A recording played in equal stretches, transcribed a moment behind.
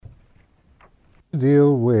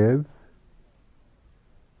deal with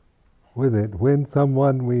it when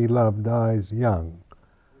someone we love dies young.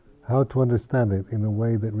 How to understand it in a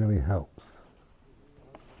way that really helps.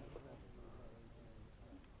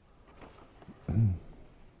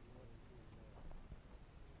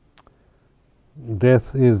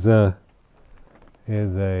 Death is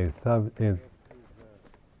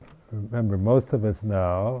remember, most of us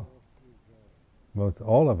now,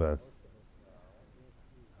 all of us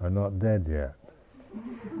are not dead yet.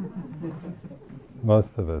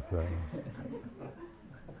 Most of us are.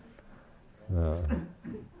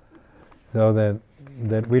 So that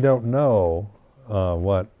we don't know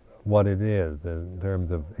what it is in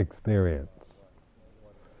terms of experience.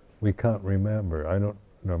 We can't remember. I don't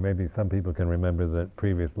know. Maybe some people can remember the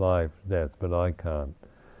previous life deaths, but I can't.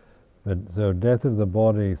 But so death of the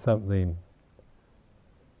body is something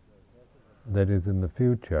that is in the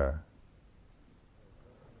future,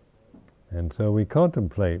 and so we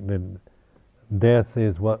contemplate that death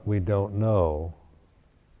is what we don't know.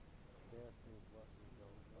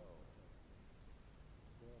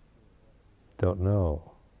 Don't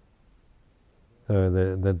know. So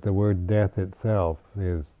that the word death itself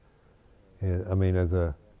is I mean,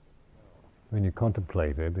 when you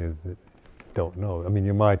contemplate it, is that don't know. I mean,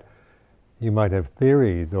 you might have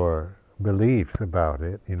theories or beliefs about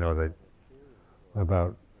it, that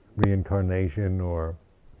about reincarnation or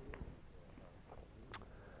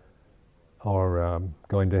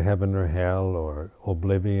going to heaven or hell or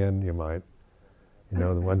oblivion. You might,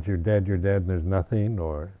 once you're dead, and there's nothing,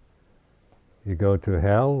 or you go to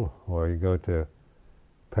hell, or you go to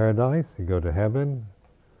paradise, you go to heaven,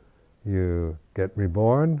 you get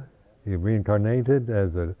reborn, you're reincarnated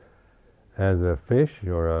as a fish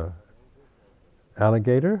or a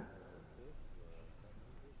alligator,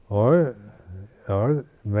 or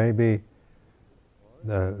maybe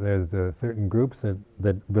there's certain groups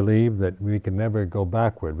that believe that we can never go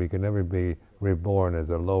backward, we can never be reborn as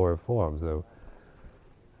a lower form. So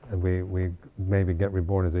we maybe get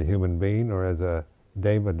reborn as a human being or as a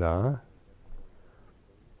devada.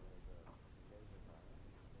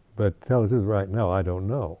 But tell us right now, I don't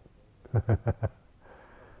know.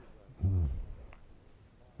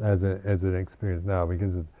 as an experience now,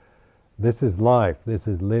 because this is life, this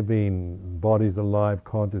is living, body's alive,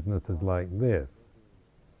 consciousness is like this.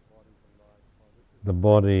 The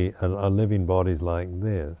body, a living body's like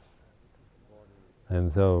this.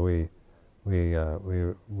 And so we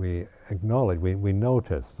acknowledge, we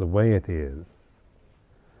notice the way it is.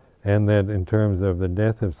 And that in terms of the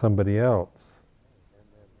death of somebody else,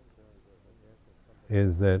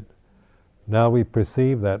 is that now we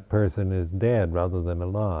perceive that person is dead rather than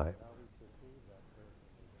alive.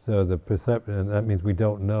 So the perception, that means we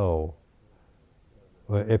don't know.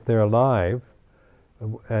 If they're alive,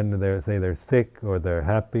 and they're sick, or they're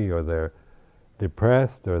happy, or they're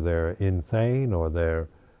depressed, or they're insane, or they're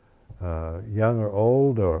young or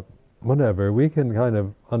old, or whatever, we can kind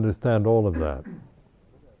of understand all of that.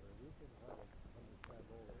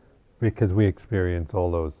 Because we experience all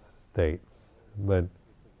those states. But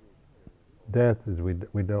death is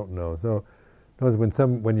we don't know. So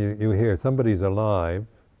when you hear somebody's alive,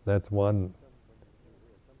 that's one.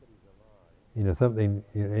 Something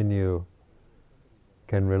in you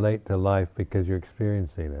can relate to life because you're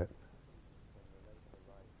experiencing it.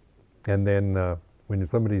 And then when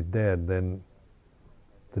somebody's dead, then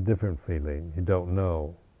it's a different feeling. You don't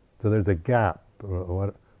know. So there's a gap.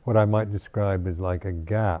 What I might describe as like a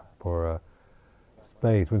gap or a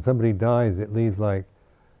space. When somebody dies, it leaves like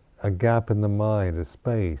a gap in the mind, a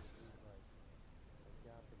space.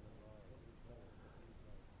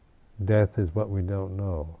 Death is what we don't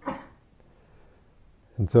know.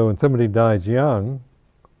 And so when somebody dies young,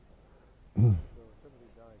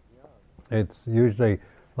 it's usually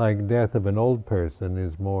like death of an old person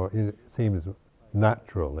it seems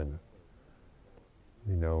natural. And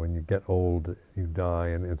when you get old, you die,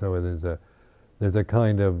 and so there's a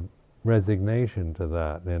kind of resignation to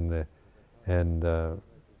that, and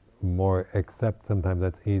more accept. Sometimes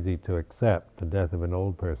that's easy to accept, the death of an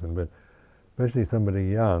old person, but especially somebody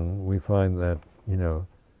young, we find that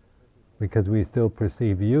because we still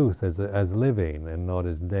perceive youth as living and not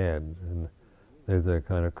as dead, and there's a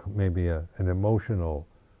kind of maybe an emotional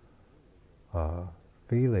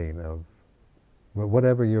feeling of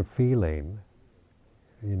whatever you're feeling.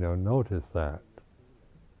 Notice that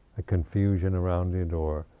the confusion around it,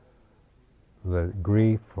 or the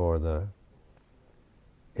grief, or the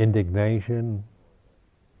indignation,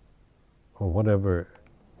 or whatever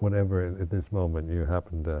at this moment you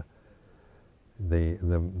happen to the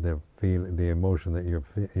emotion that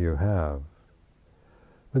you have.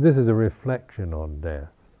 But this is a reflection on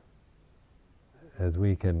death, as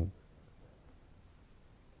we can,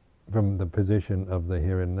 from the position of the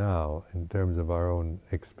here and now, in terms of our own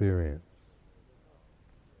experience.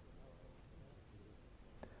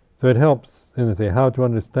 So it helps, and say how to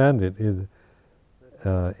understand it is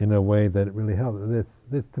in a way that it really helps.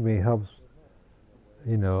 This to me helps,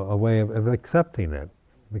 a way of accepting it,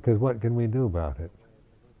 because what can we do about it?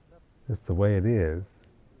 It's the way it is.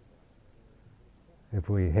 If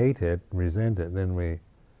we hate it, resent it, then we,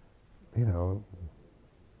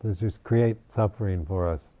 this just create suffering for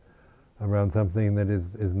us around something that is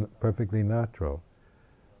perfectly natural.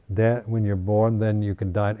 When you're born, then you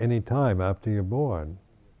can die at any time after you're born.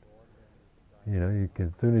 You can,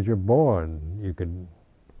 as soon as you're born,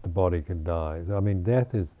 the body can die. So,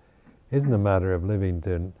 death isn't a matter of living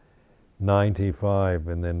to 95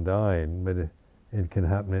 and then dying, but it can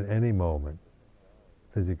happen at any moment,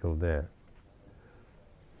 physical death.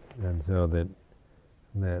 And so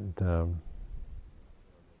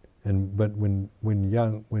but when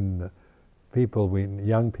young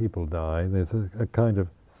people die, there's a kind of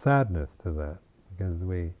sadness to that, because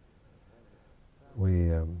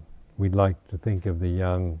we'd like to think of the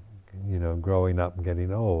young, growing up and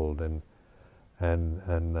getting old, and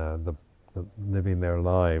the living their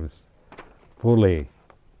lives fully,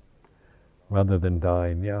 rather than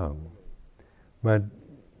dying young. But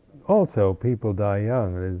also, people die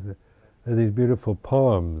young. There's these beautiful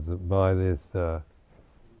poems by this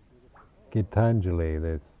Gitanjali,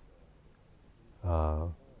 this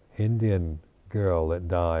Indian girl that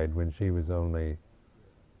died when she was only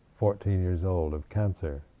 14 years old of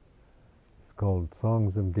cancer. It's called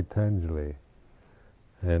Songs of Gitanjali,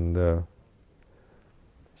 and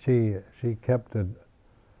she kept a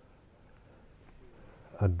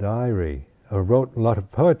diary, wrote a lot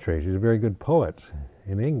of poetry. She's a very good poet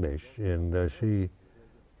in English, and she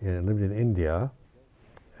lived in India,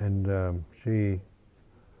 and she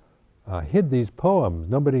hid these poems.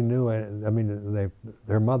 Nobody knew.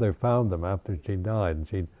 Her mother found them after she died, and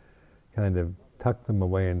she'd kind of tucked them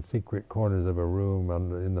away in secret corners of a room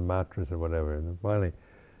in the mattress or whatever. And finally,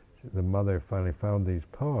 the mother finally found these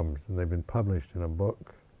poems, and they've been published in a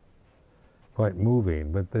book. Quite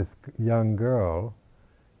moving. But this young girl,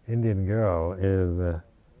 Indian girl,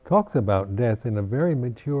 talks about death in a very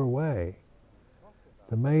mature way.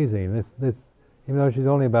 It's amazing. This, even though she's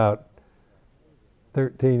only about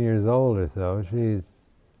 13 years old or so,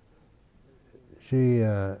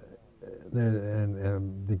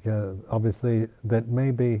 because obviously that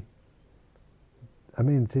maybe,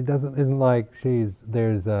 she isn't like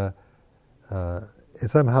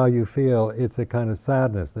somehow you feel it's a kind of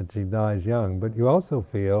sadness that she dies young, but you also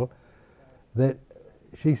feel that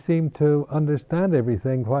she seemed to understand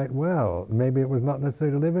everything quite well. Maybe it was not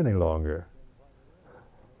necessary to live any longer.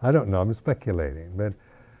 I don't know, I'm speculating, but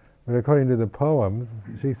according to the poems,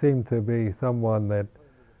 she seemed to be someone that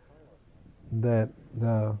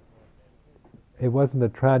it wasn't a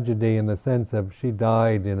tragedy in the sense of she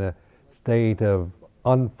died in a state of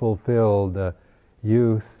unfulfilled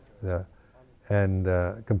youth and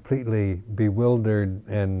completely bewildered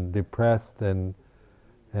and depressed and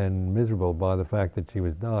miserable by the fact that she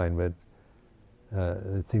was dying, but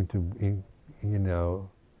it seemed to,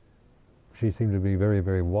 she seemed to be very,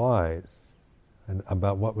 very wise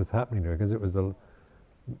about what was happening to her, because it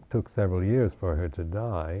took several years for her to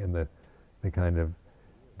die, and the kind of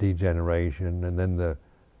degeneration, and then the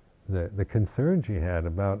concern she had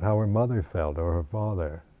about how her mother felt or her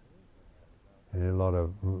father. And a lot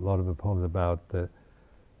of the poems about the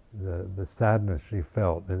sadness she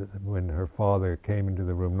felt when her father came into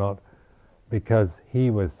the room, not because he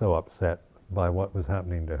was so upset by what was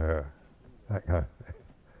happening to her.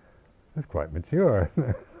 That's quite mature.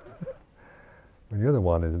 When you're the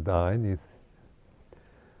one who's dying,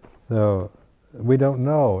 so we don't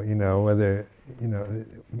know, whether,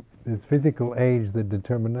 is physical age the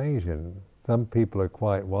determination. Some people are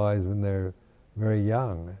quite wise when they're very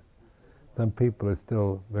young. Some people are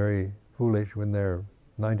still very foolish when they're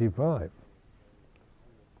 95.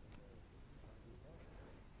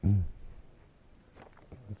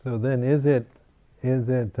 So then, is it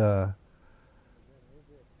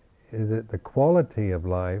the quality of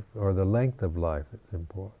life or the length of life that's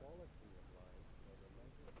important?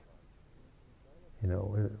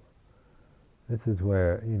 This is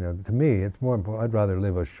where, to me, it's more important. I'd rather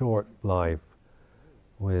live a short life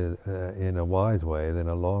in a wise way than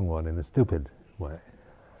a long one in a stupid way.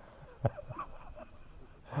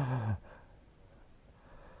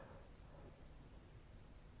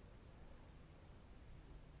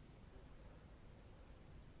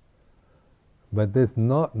 But this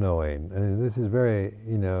not knowing, and this is very,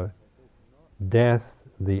 death,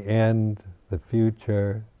 the end, the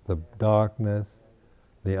future, the darkness,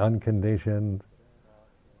 the unconditioned,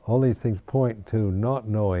 all these things point to not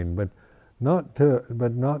knowing, but not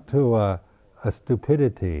to a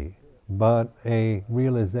stupidity, but a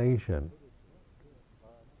realization.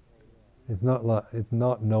 It's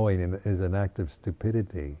not knowing is an act of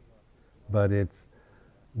stupidity, but it's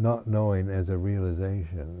not knowing as a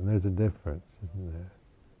realization. And there's a difference, isn't there?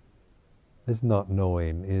 This not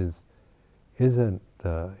knowing isn't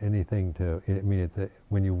anything to. I mean,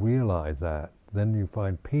 when you realize that, then you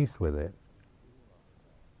find peace with it.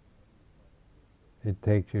 It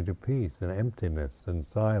takes you to peace and emptiness and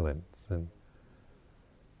silence, and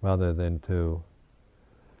rather than to,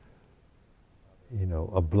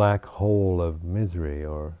 a black hole of misery.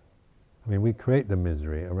 Or, I mean, we create the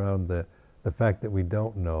misery around the fact that we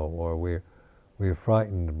don't know, or we're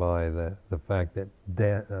frightened by the fact that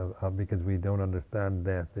death, because we don't understand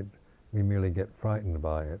death, that we merely get frightened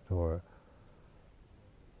by it, or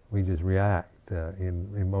we just react in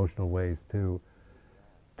emotional ways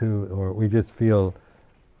or we just feel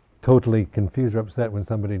totally confused or upset when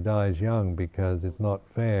somebody dies young because it's not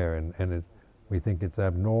fair, and we think it's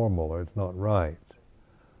abnormal or it's not right,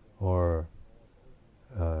 or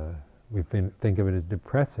we think of it as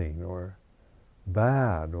depressing or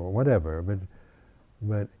bad or whatever.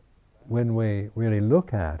 But when we really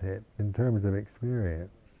look at it in terms of experience,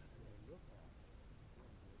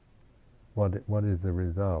 what is the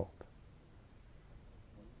result?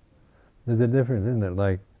 There's a difference, isn't it?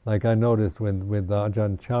 Like I noticed with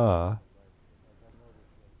Ajahn Chah,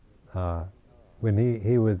 when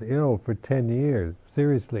he was ill for 10 years,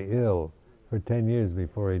 seriously ill for 10 years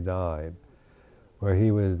before he died, where he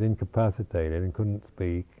was incapacitated and couldn't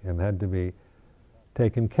speak and had to be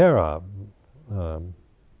taken care of.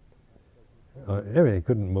 He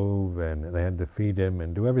couldn't move, and they had to feed him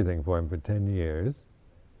and do everything for him for 10 years.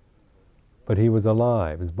 But he was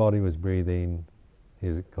alive. His body was breathing. He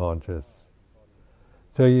was conscious.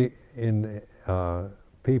 So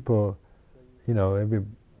people,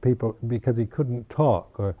 people, because he couldn't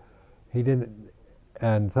talk, or he didn't,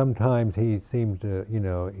 and sometimes he seemed to,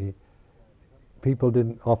 people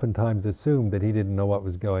didn't oftentimes assume that he didn't know what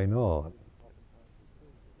was going on.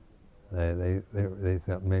 They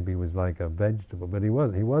thought maybe he was like a vegetable, but he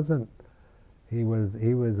wasn't. He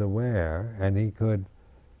was aware, and he could,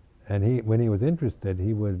 and when he was interested,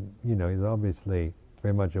 he would, he's obviously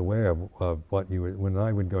very much aware of what you were. When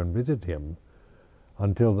I would go and visit him,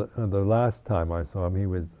 until the last time I saw him, he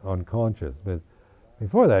was unconscious. But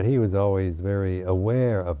before that, he was always very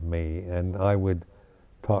aware of me, and I would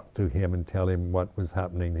talk to him and tell him what was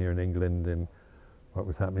happening here in England and what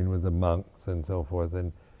was happening with the monks and so forth.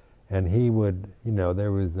 And he would,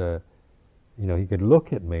 there was he could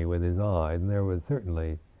look at me with his eyes, and there was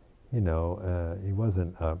certainly, he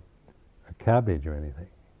wasn't a cabbage or anything,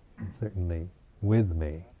 certainly with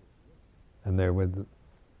me. And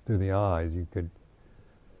through the eyes, you could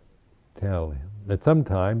tell him. That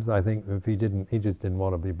sometimes, I think, if he just didn't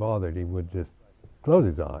want to be bothered, he would just close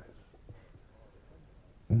his eyes.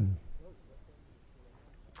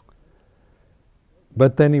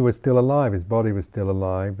 But then he was still alive. His body was still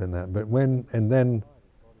alive, and that. But then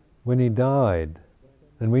when he died,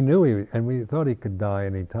 and we knew and we thought he could die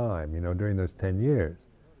any time, during those 10 years.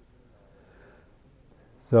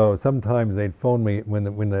 So sometimes they'd phone me when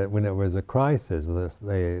it was a crisis.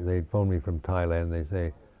 They'd phone me from Thailand. They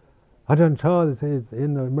say, Ajahn Chah is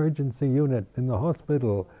in the emergency unit in the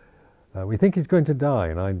hospital. We think he's going to die.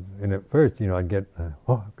 And at first, I'd get,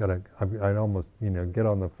 I'd almost, get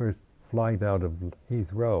on the first flight out of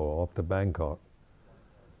Heathrow off to Bangkok.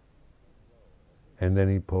 And then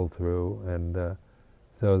he'd pull through, and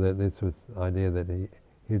so that this was the idea that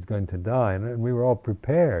he was going to die. And we were all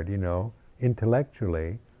prepared,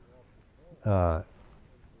 intellectually.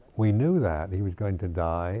 We knew that he was going to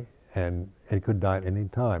die, and he could die at any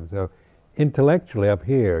time. So intellectually up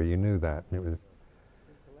here, you knew that. And it was,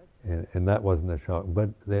 and that wasn't a shock. But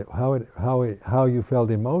how you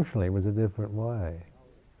felt emotionally was a different way.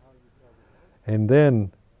 And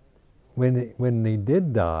then, when he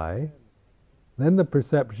did die, then the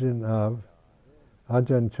perception of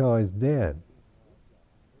Ajahn Chah is dead.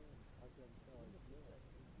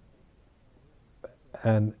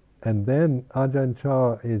 And then Ajahn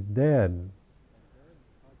Chah is dead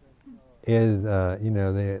is,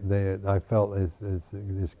 I felt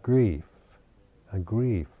this grief,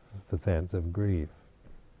 a sense of grief.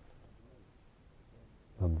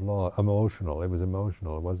 Emotional. It was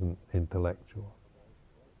emotional. It wasn't intellectual.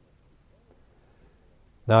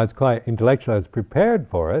 Now it's quite intellectual. I was prepared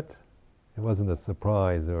for it, It wasn't a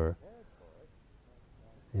surprise, or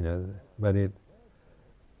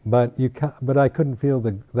but I couldn't feel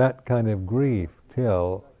that kind of grief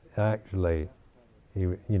till actually,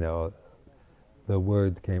 the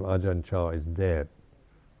word came, Ajahn Chah is dead.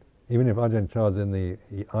 Even if Ajahn Chah's in the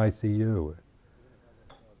ICU,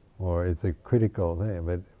 or it's a critical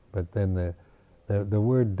thing, but then the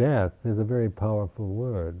word death is a very powerful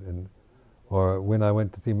word. Or when I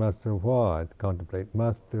went to see Master Hua, I'd contemplate,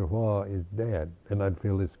 Master Hua is dead, and I'd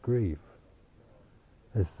feel this grief.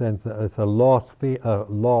 This sense, it's a loss,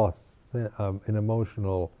 an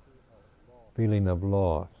emotional feeling of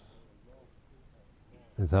loss,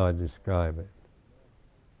 is how I describe it.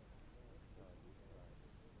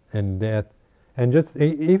 And death, and just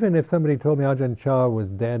even if somebody told me Ajahn Chah was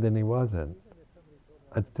dead and he wasn't,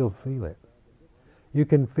 I'd still feel it. You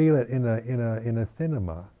can feel it in a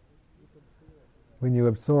cinema. When you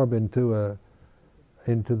absorb into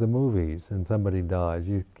the movies and somebody dies,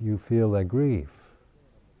 you feel their grief.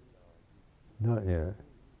 Not yet.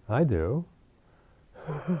 I do.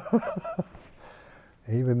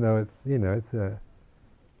 Even though it's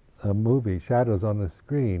a movie, shadows on the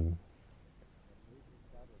screen,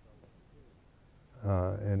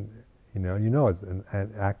 and it's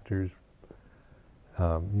an actors,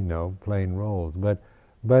 playing roles, but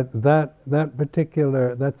that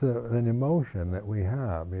particular, that's an emotion that we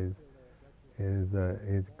have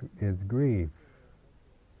is grief,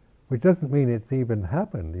 which doesn't mean it's even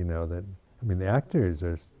happened. The actors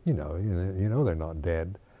are they're not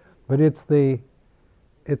dead, but it's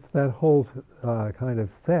that whole kind of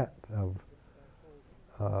set of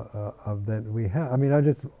that we have. I'm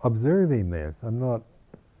just observing this. I'm not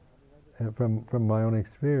from my own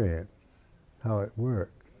experience how it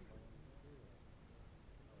works.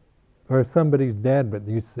 Or if somebody's dead, but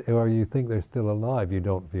you think they're still alive, you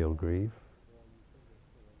don't feel grief.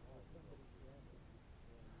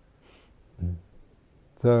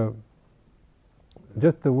 So,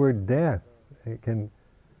 just the word death, it can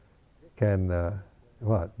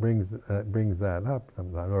brings that up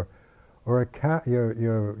sometimes. Or a cat,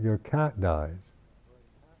 your cat dies,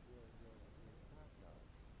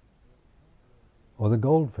 or the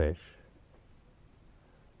goldfish.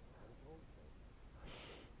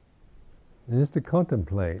 And just to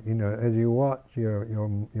contemplate, as you watch your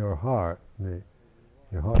heart,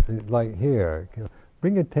 your heart, like here,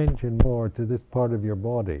 bring attention more to this part of your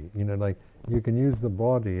body. Like you can use the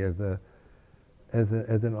body as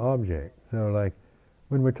an object. So, like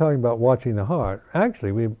when we're talking about watching the heart,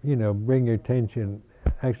 actually we bring your attention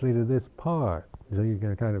actually to this part, so you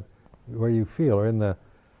can kind of where you feel, or in the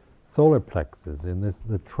solar plexus, in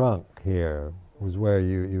the trunk here, was where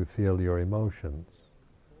you feel your emotions.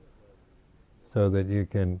 So that you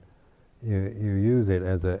can you use it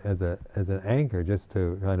as an anchor, just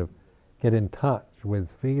to kind of get in touch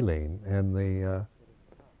with feeling and the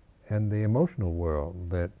emotional world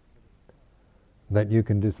that you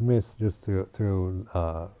can dismiss just through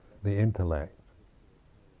the intellect.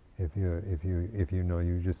 If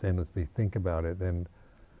you just endlessly think about it and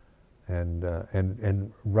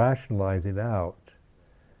rationalize it out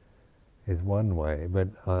is one way, but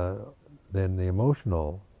then the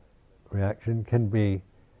emotional reaction can be,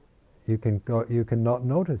 you can not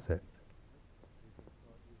notice it.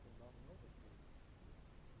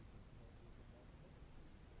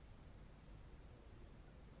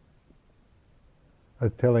 I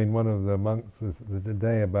was telling one of the monks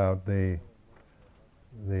today about when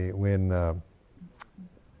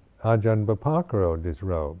Ajahn Bapakaro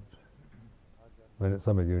disrobed. When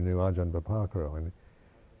some of you knew Ajahn Bapakaro, and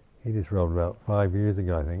he disrobed about 5 years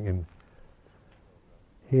ago, I think, and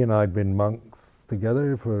he and I had been monks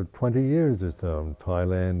together for 20 years or so in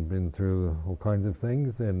Thailand, been through all kinds of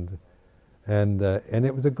things, and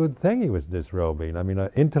it was a good thing he was disrobing.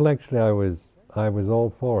 Intellectually I was all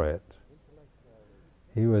for it.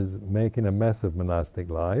 He was making a mess of monastic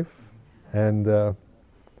life, and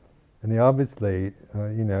he obviously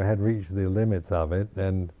had reached the limits of it,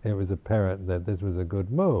 and it was apparent that this was a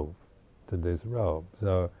good move to disrobe.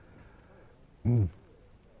 So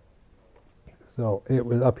it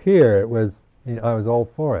was up here. It was I was all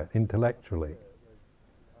for it intellectually,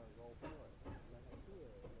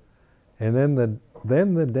 and then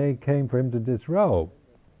the day came for him to disrobe,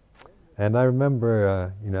 and I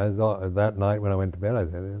remember that night when I went to bed, I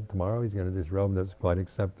said, tomorrow he's going to disrobe. That's quite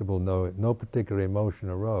acceptable. No particular emotion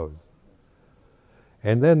arose.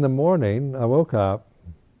 And then the morning I woke up,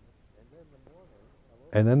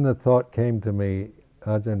 and then the thought came to me,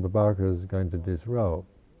 Ajahn Bapakaro is going to disrobe.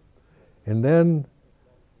 And then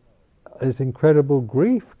this incredible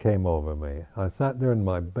grief came over me. I sat there in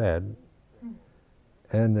my bed,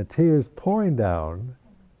 and the tears pouring down.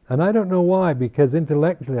 And I don't know why, because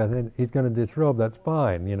intellectually I think he's going to disrobe, that's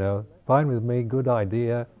fine, fine with me, good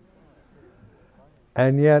idea.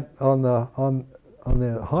 And yet on the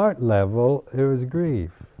heart level, it was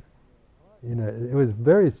grief. It was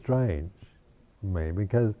very strange for me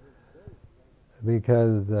because you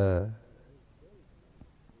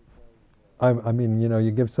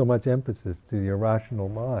give so much emphasis to your rational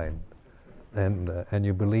mind, and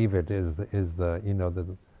you believe it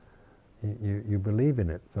you believe in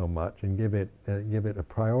it so much and give it a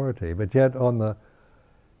priority. But yet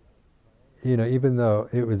even though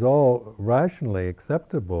it was all rationally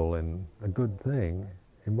acceptable and a good thing,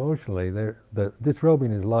 emotionally, the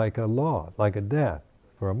disrobing is like a loss, like a death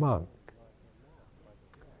for a monk.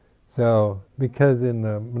 So, because in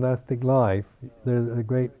the monastic life, there's a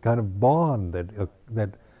great kind of bond that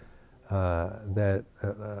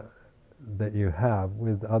you have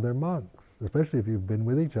with other monks, especially if you've been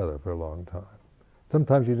with each other for a long time.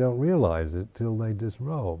 Sometimes you don't realize it till they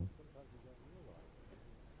disrobe.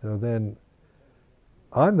 So then,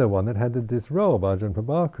 I'm the one that had to disrobe Ajahn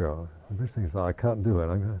Prabhakaro. The first thing is, I can't do it.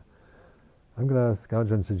 I'm going to ask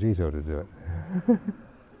Ajahn Sujito to do it.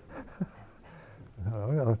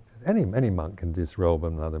 Any monk can disrobe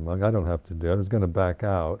another monk. I don't have to do it. I was going to back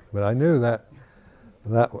out, but I knew that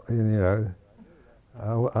I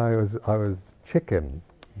was chicken.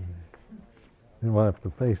 Didn't want to have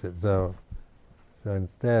to face it. So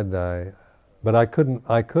instead, I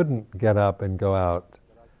couldn't get up and go out.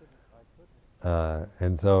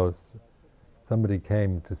 And so somebody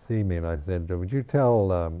came to see me, and I said, "Would you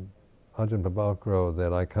tell Ajahn Prabhakaro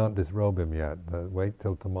that I can't disrobe him yet? Wait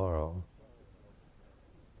till tomorrow."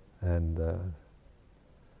 And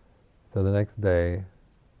so the next day,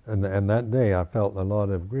 and that day I felt a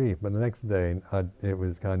lot of grief, but the next day it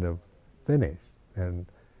was kind of finished, and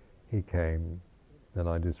he came, and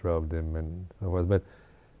I disrobed him, and so forth. But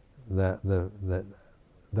that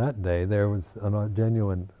day there was a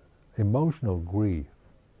genuine emotional grief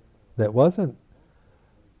that wasn't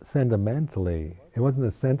sentimentally, it wasn't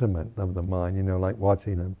a sentiment of the mind, like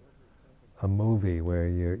watching a movie where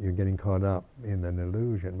you're getting caught up in an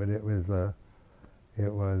illusion, but it was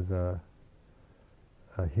a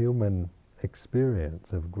human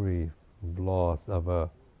experience of grief, of loss of a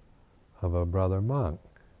brother monk.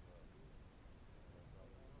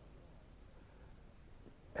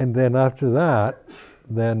 And then after that,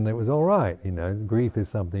 then it was all right. Grief is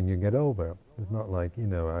something you get over. It's not like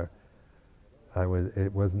it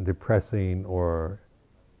wasn't depressing, or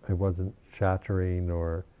it wasn't shattering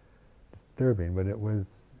or disturbing, but it was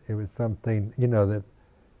something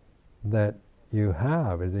that you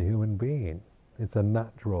have as a human being. It's a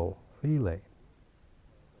natural feeling.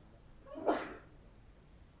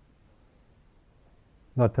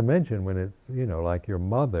 Not to mention when it's like your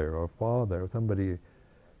mother or father or somebody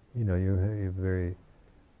you have very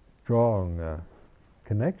strong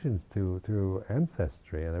connections to through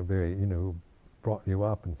ancestry, and are very who brought you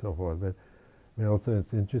up and so forth. But also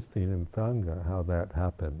it's interesting in Sangha how that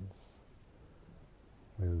happens.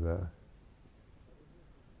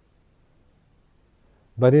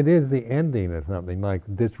 But it is the ending of something. Like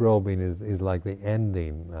disrobing is like the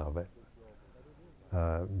ending of it.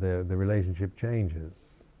 The relationship changes,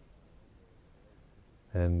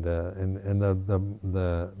 and the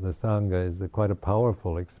Sangha is quite a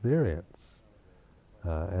powerful experience.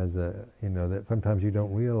 As that sometimes you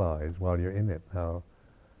don't realize while you're in it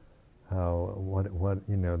what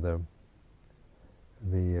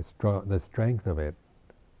the strength of it.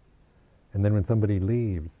 And then when somebody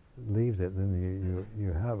leaves it, then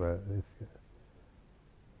you have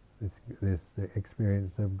this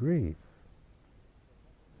experience of grief.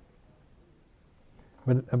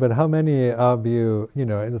 But how many of you,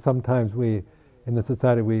 sometimes we, in the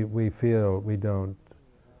society, we feel we don't,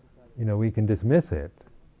 we can dismiss it.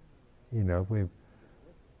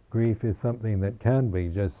 Grief is something that can be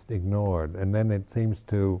just ignored, and then it seems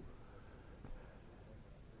to,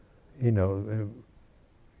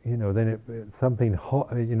 then something,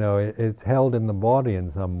 it's held in the body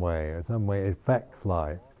in some way, or some way it affects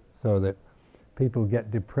life, so that people get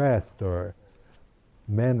depressed, or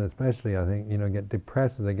men especially, I think, get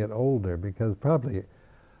depressed as they get older, because probably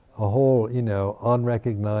a whole,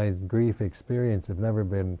 unrecognized grief experience have never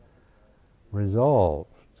been resolved,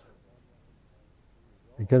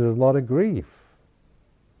 because there's a lot of grief,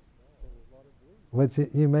 which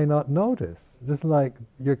you may not notice, just like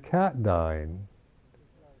your cat dying.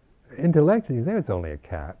 Intellectually, you say it's only a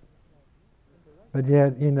cat, but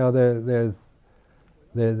yet there's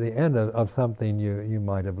the end of something you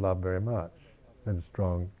might have loved very much, and a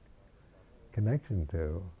strong connection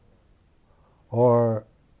to. or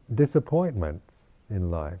disappointments in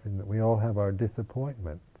life, and that we all have our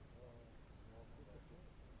disappointments,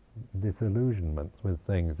 disillusionments with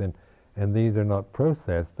things, and these are not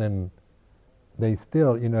processed, then they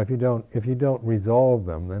still, if you don't resolve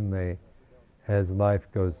them, then they, as life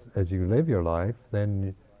goes, as you live your life,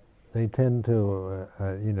 then they tend to,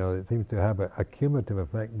 it seems to have a cumulative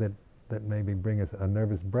effect that maybe bring us a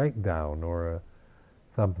nervous breakdown or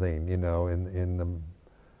something, in the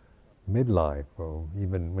midlife, or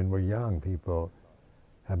even when we're young. People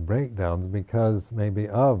have breakdowns because maybe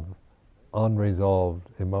of unresolved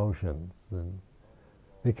emotions, and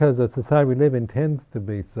because the society we live in tends to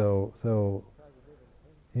be so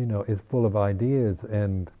is full of ideas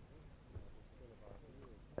and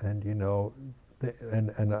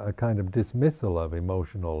a kind of dismissal of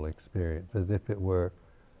emotional experience, as if it were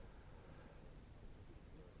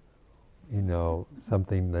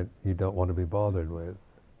something that you don't want to be bothered with.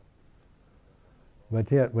 But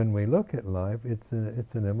yet, when we look at life, it's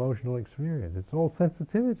an emotional experience. It's all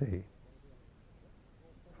sensitivity.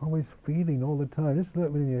 Always feeling all the time. Just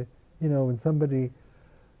look when when somebody,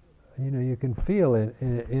 you can feel it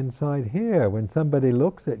inside here when somebody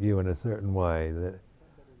looks at you in a certain way that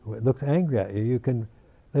looks angry at you.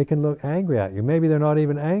 They can look angry at you. Maybe they're not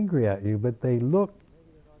even angry at you, but they look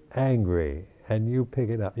angry, and you pick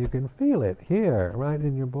it up. You can feel it here, right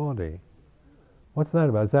in your body. What's that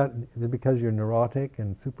about? Is that because you're neurotic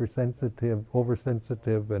and super sensitive,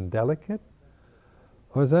 oversensitive and delicate?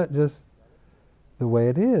 Or is that just the way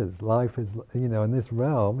it is? Life is, in this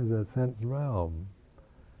realm is a sense realm.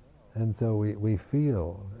 And so we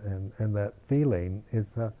feel, and that feeling is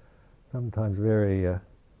sometimes very,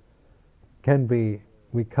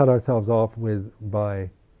 we cut ourselves off by,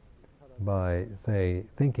 say,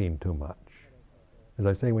 thinking too much. As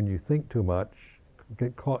I say, when you think too much,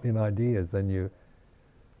 get caught in ideas, then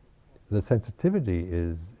the sensitivity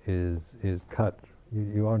is cut.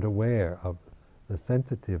 You aren't aware of the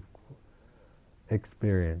sensitive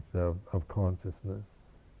experience of consciousness.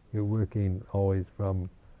 You're working always from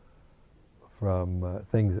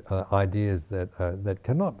things, ideas that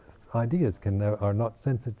cannot. Ideas are not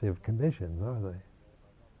sensitive conditions, are they?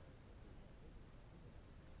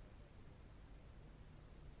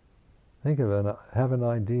 Think of have an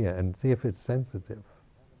idea and see if it's sensitive.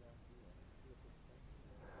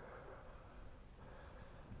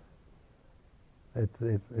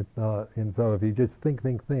 It's not, and so if you just think,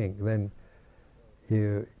 then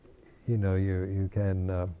you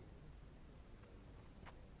can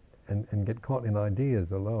and get caught in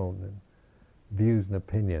ideas alone and views and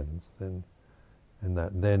opinions and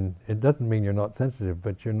that. Then it doesn't mean you're not sensitive,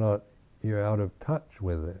 but you're out of touch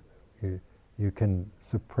with it. You can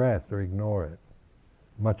suppress or ignore it,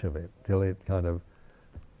 much of it, till it kind of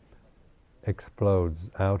explodes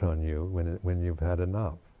out on you when you've had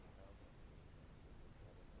enough.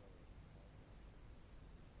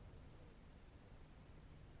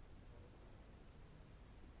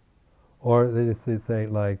 Or they say,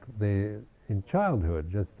 like in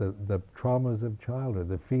childhood, just the traumas of childhood,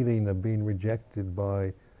 the feeling of being rejected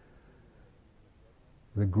by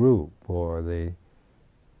the group, or the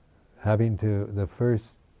first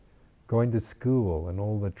going to school, and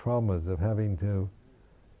all the traumas of having to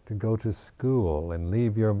go to school and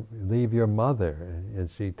leave your mother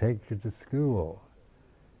as she takes you to school,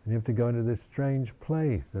 and you have to go into this strange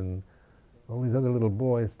place, and all these other little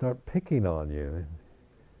boys start picking on you.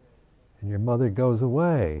 And your mother goes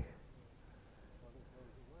away.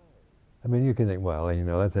 I mean, you can think, well,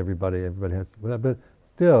 that's everybody has, but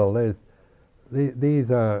still,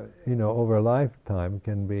 these are, over a lifetime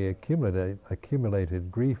can be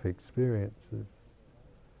accumulated grief experiences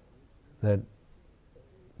that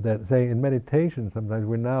say in meditation sometimes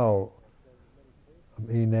we're now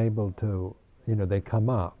being able to, they come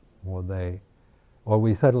up, or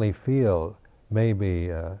we suddenly feel maybe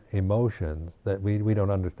emotions that we don't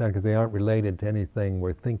understand because they aren't related to anything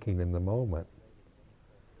we're thinking in the moment.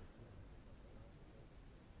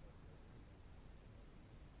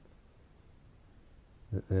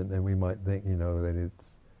 And we might think, that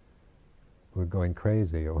we're going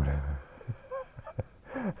crazy or whatever.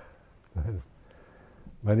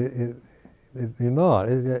 But you're not.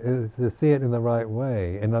 It's to see it in the right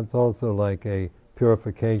way, and that's also like a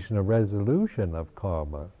purification, a resolution of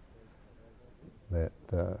karma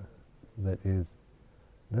that is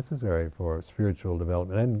necessary for spiritual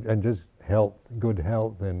development and just health, good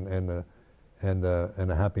health, and a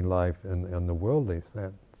happy life in the worldly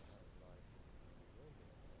sense.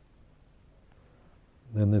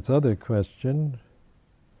 Then this other question.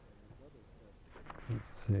 Let's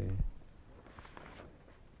see.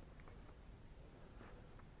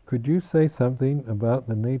 Could you say something about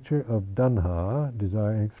the nature of tanha,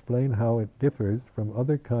 desire, and explain how it differs from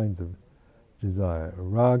other kinds of desire?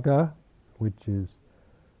 Raga, which is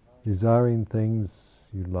desiring things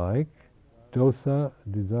you like, dosa,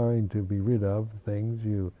 desiring to be rid of things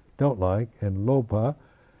you don't like, and lobha,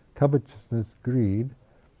 covetousness, greed.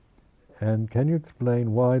 And can you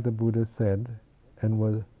explain why the Buddha said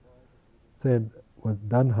was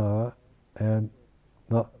tanha and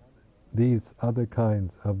not these other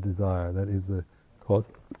kinds of desire, that is the cause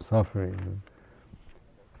of suffering?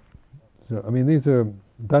 So, I mean,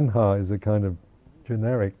 tanha is a kind of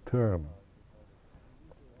generic term.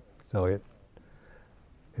 So it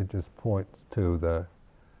just points to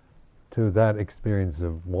that experience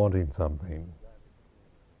of wanting something,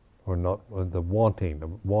 or not, or the wanting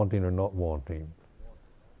or not wanting.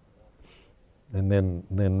 And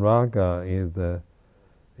then raga is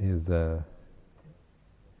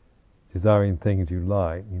desiring things you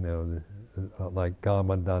like, like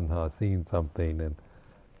kama tanha, seeing something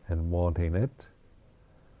and wanting it.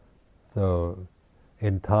 So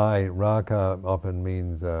in Thai, raga often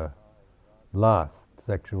means lust,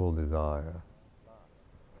 sexual desire.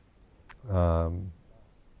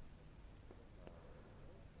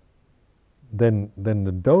 Then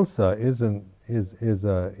the dosa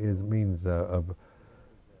means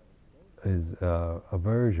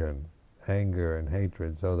aversion, anger and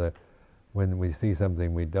hatred. So that when we see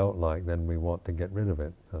something we don't like, then we want to get rid of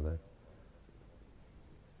it.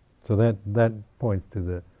 So that points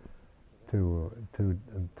to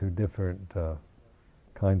different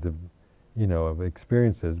kinds of of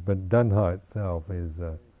experiences. But tanha itself is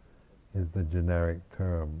the generic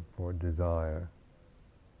term for desire.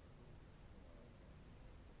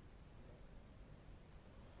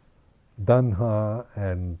 Tanha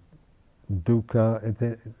and dukkha,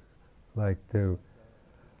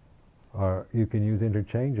 you can use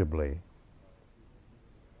interchangeably.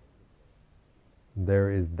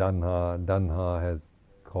 There is tanha has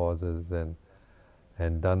causes, and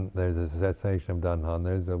there's a cessation of tanha, and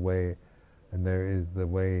there is the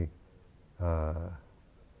way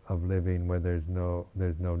of living where there's no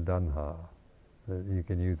tanha. You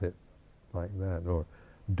can use it like that, or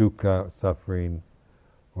dukkha, suffering,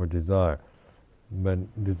 or desire.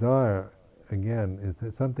 But desire, again, is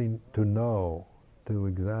something to know, to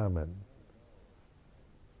examine,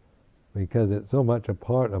 because it's so much a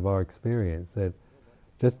part of our experience that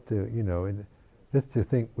just to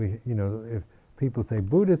think if people say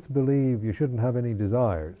Buddhists believe you shouldn't have any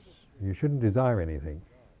desires, you shouldn't desire anything.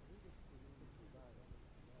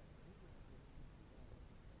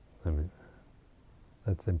 I mean,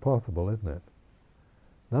 that's impossible, isn't it?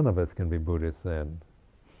 None of us can be Buddhists then,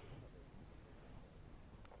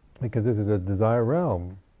 because this is a desire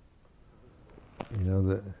realm.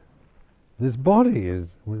 This body is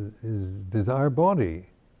desire body,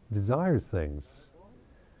 desires things.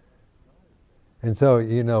 And so,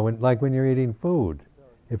 when you're eating food,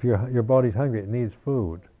 if your body's hungry, it needs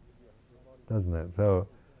food, doesn't it? So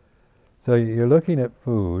you're looking at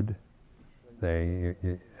food, say,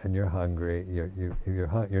 and you're hungry.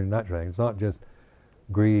 You're not trying. It's not just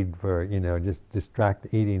greed for just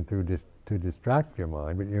eating to distract your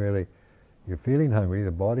mind, but you're feeling hungry.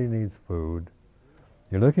 The body needs food.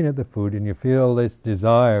 You're looking at the food, and you feel this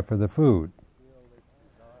desire for the food.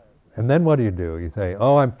 And then what do? You say,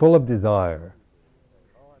 "Oh, I'm full of desire."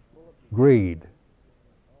 Greed.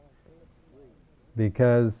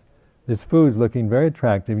 Because this food's looking very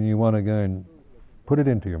attractive and you want to go and put it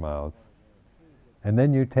into your mouth. And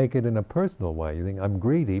then you take it in a personal way. You think, I'm a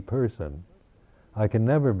greedy person. I can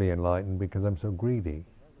never be enlightened because I'm so greedy.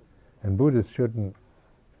 And Buddhists shouldn't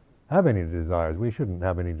have any desires. We shouldn't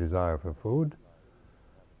have any desire for food.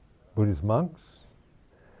 Buddhist monks.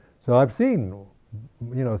 So I've seen,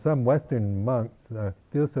 some Western monks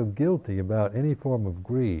feel so guilty about any form of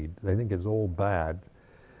greed. They think it's all bad,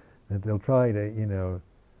 that they'll try to,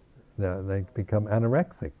 they become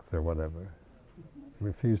anorexics or whatever,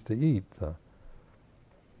 refuse to eat. So.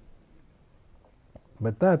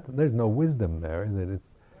 But there's no wisdom there.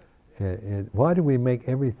 That why do we make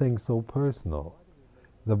everything so personal?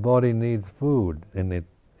 The body needs food, and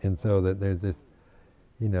so that there's this,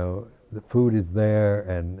 the food is there,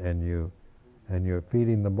 and you're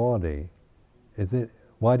feeding the body.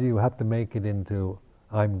 Why do you have to make it into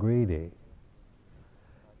I'm greedy?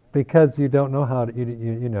 Because you don't know how to,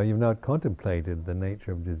 you've not contemplated the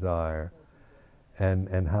nature of desire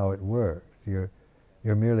and how it works. You're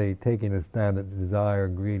merely taking a stand that desire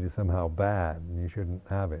and greed is somehow bad and you shouldn't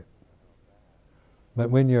have it. But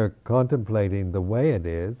when you're contemplating the way it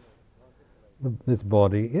is, this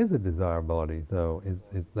body is a desire body, so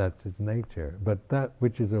that's its nature. But that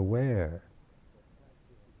which is aware,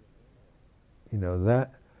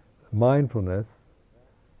 that mindfulness,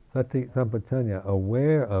 sati sampajanya,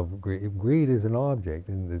 aware of greed. Greed is an object,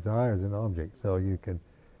 and desire is an object. So you can,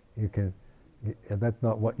 that's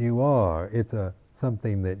not what you are. It's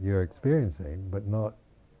something that you're experiencing, but no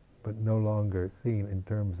longer seen in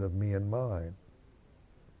terms of me and mine.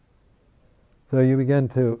 So you begin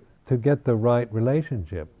to get the right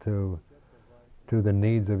relationship to the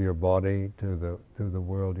needs of your body, to the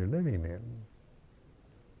world you're living in,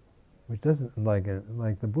 which doesn't like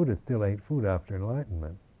the Buddha still ate food after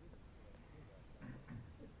enlightenment.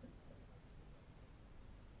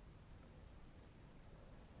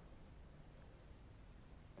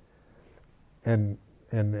 And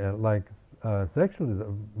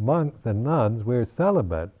sexual monks and nuns, we're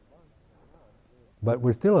celibate, but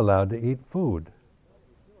we're still allowed to eat food.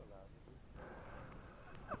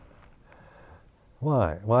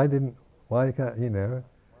 Why? Why can't,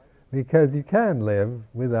 because you can live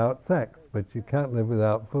without sex, but you can't live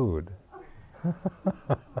without food.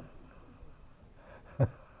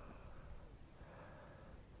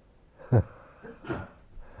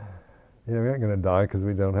 We aren't going to die because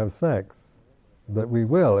we don't have sex, but we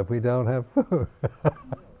will if we don't have food.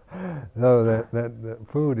 So that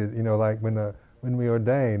food is, like when we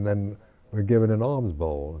ordain, then we're given an alms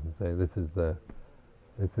bowl and say, this is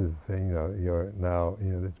you're now,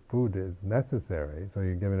 this food is necessary, so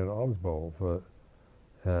you're given an alms bowl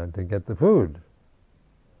to get the food.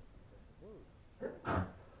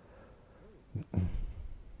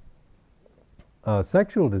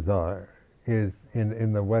 Sexual desire is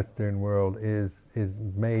in the Western world is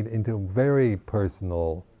made into a very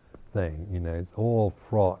personal thing. It's all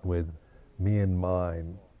fraught with me and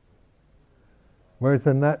mine. Where it's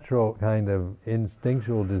a natural kind of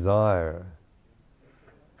instinctual desire.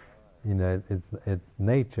 It's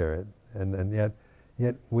nature, and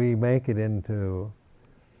yet we make it into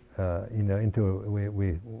either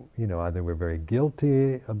we're very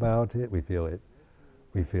guilty about it, we feel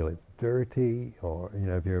it's dirty, or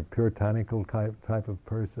if you're a puritanical type of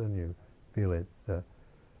person, you feel it's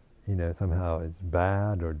somehow it's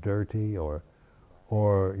bad or dirty, or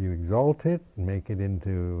you exalt it and make it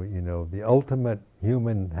into the ultimate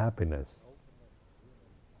human happiness,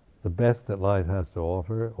 the best that life has to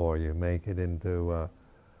offer, or you make it into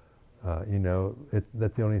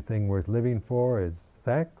that's the only thing worth living for is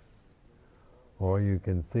sex, or you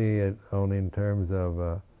can see it only in terms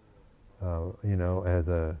of as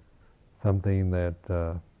something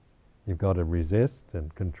that you've got to resist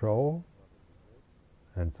and control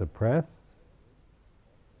and suppress,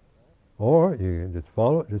 or you can just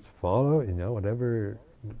follow,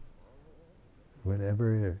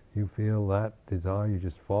 whenever you feel that desire, you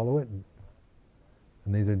just follow it.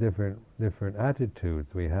 And these are different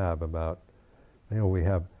attitudes we have about, we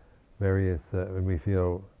have various, when we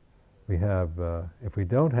feel we have, if we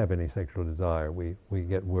don't have any sexual desire, we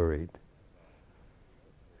get worried.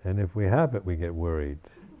 And if we have it, we get worried.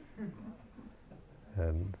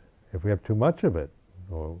 And if we have too much of it,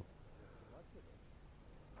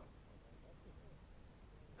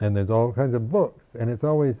 and there's all kinds of books, and it's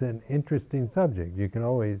always an interesting subject. You can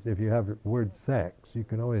always, if you have the word sex,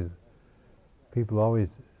 people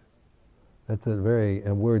always, that's a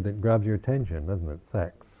word that grabs your attention, doesn't it?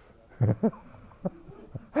 Sex.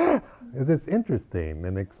 It's interesting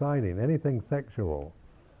and exciting. Anything sexual,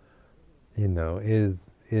 is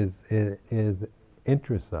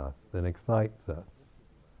interests us and excites us.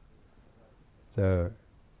 So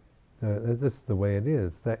that's just the way it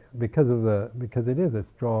is. Because it is a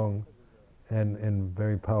strong and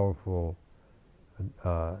very powerful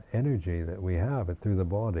energy that we have through the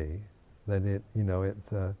body. That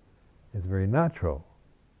it's very natural.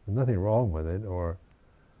 There's nothing wrong with it, or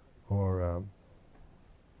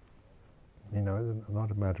it's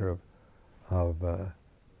not a matter of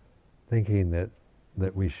thinking that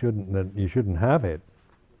you shouldn't have it,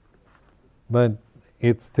 but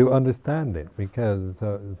it's to understand it, because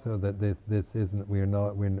so that this isn't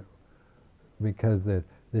because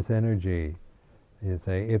this energy is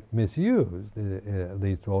if misused, it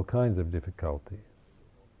leads to all kinds of difficulties.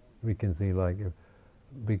 We can see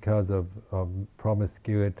because of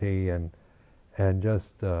promiscuity and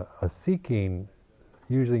just a seeking,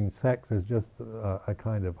 using sex as just a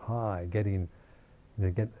kind of high,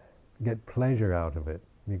 get pleasure out of it.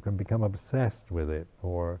 You can become obsessed with it,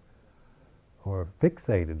 or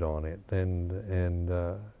fixated on it, and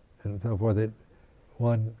so forth.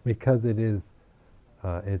 Because it is,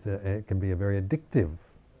 it can be a very addictive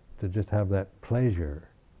to just have that pleasure,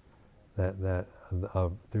 that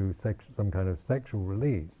through some kind of sexual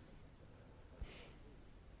release.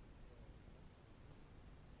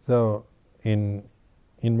 So in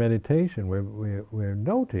meditation, we're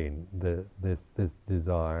noting this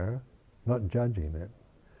desire, not judging it,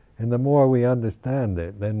 and the more we understand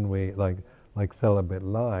it, then we like celibate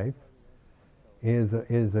life is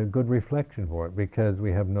a good reflection for it, because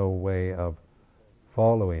we have no way of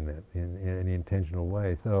following it in any intentional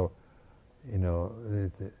way. So,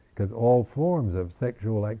 because all forms of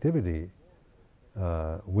sexual activity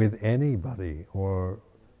with anybody, or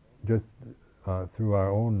just through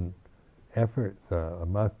our own efforts,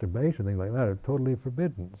 masturbation, things like that, are totally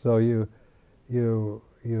forbidden. So you're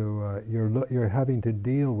having to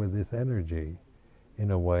deal with this energy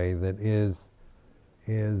in a way that is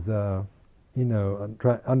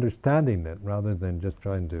understanding it rather than just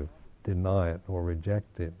trying to deny it or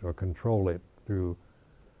reject it or control it through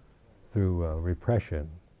repression.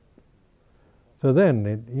 So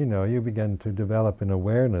then you begin to develop an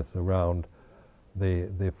awareness around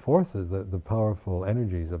the forces, the powerful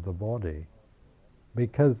energies of the body,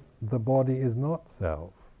 because the body is not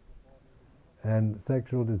self, and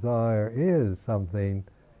sexual desire is something,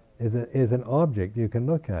 is an object you can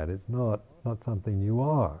look at. It's not something you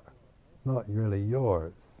are, not really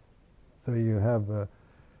yours. So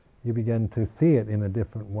you begin to see it in a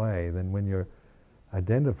different way than when you're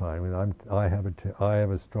identifying with I have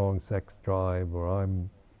a strong sex drive, or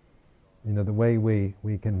the way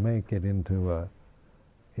we can make it into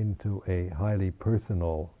a highly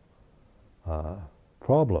personal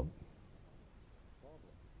problem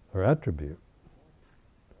or attribute.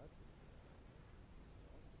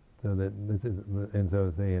 So that this is, and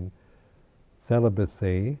so saying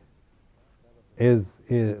celibacy is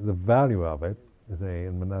the value of it, say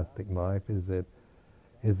in monastic life, is that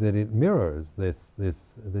it mirrors this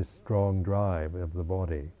strong drive of the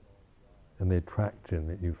body and the attraction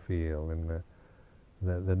that you feel, and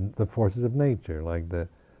the forces of nature, like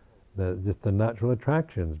just the natural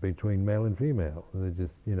attractions between male and female. They're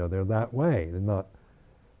just they're that way. It's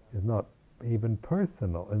not even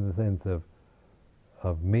personal in the sense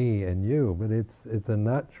of me and you, but it's a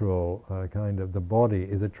natural kind of, the body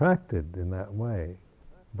is attracted in that way.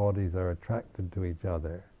 Bodies are attracted to each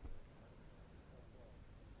other.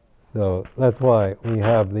 So that's why we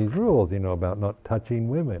have these rules, about not touching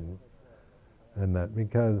women, and that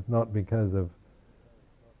not because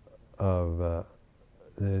of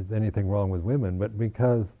there's anything wrong with women, but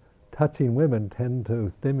because touching women tend to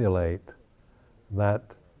stimulate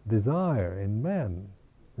that desire in men,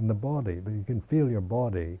 in the body. But you can feel your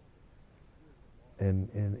body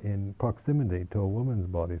in proximity to a woman's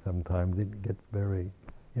body. Sometimes it gets very,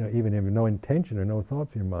 even if you have no intention or no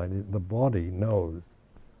thoughts in your mind, the body knows.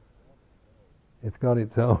 It's got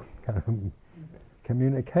its own kind of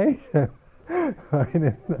communication.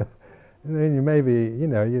 And then you maybe,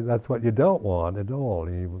 that's what you don't want at all.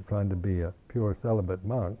 You're trying to be a pure celibate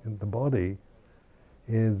monk, and the body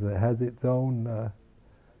has its own,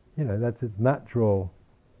 that's its natural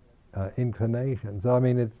inclination. So I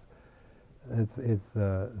mean, it's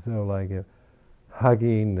like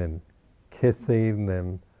hugging and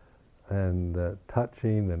kissing and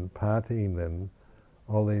touching and patting, and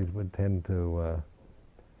all these would tend to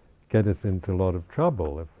get us into a lot of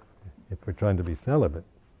trouble if we're trying to be celibate.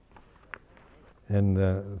 And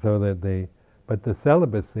but the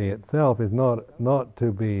celibacy itself is not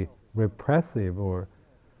to be repressive or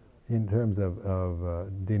in terms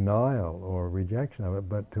of denial or rejection of it,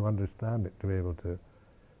 but to understand it, to be able to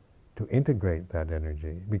integrate that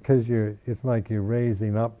energy, because it's like you're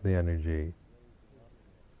raising up the energy,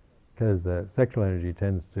 because sexual energy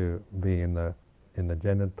tends to be in the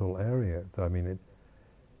genital area. So I mean,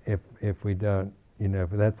 if we don't, if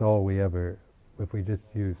that's all if we just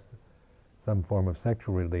use some form of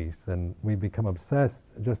sexual release, then we become obsessed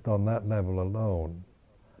just on that level alone.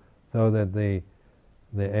 So that the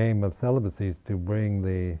aim of celibacy is to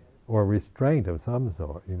bring or restraint of some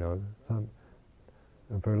sort,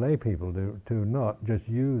 for lay people to not just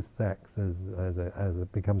use sex as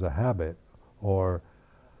it becomes a habit, or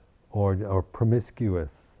promiscuous,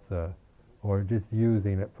 or just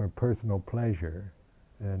using it for personal pleasure,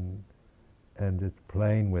 and just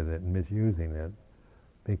playing with it and misusing it,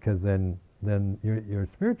 because then your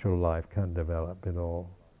spiritual life can't develop at all,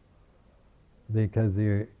 because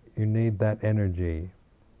you need that energy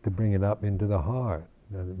to bring it up into the heart.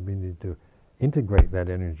 We need to integrate that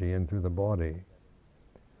energy in through the body.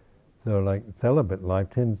 So like celibate life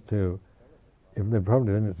tends to, if the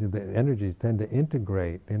problem is the energies tend to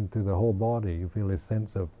integrate into the whole body. You feel a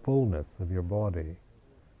sense of fullness of your body.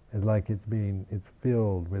 It's like it's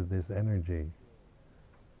filled with this energy.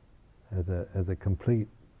 as a complete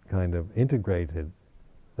kind of integrated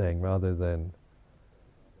thing, rather than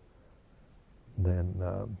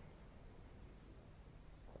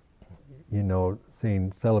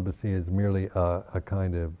seeing celibacy as merely a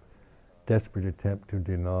kind of desperate attempt to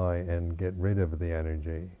deny and get rid of the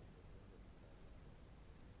energy.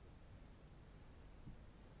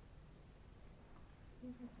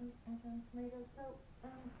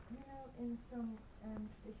 In some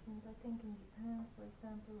traditions, I think in Japan, for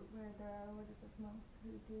example, where there are orders of monks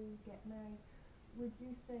who do get married, would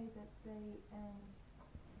you say that they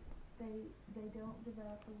don't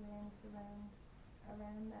develop awareness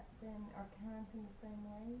around that then, or can't in the same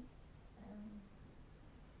way?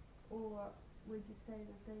 Or would you say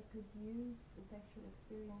that they could use the sexual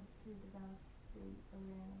experience to develop the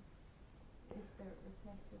awareness if they're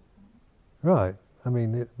reflective? Right. I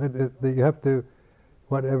mean, you have to,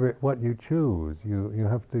 what you choose, you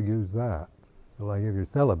have to use that. Like if you're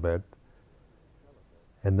celibate,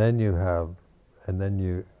 and then you have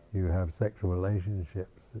sexual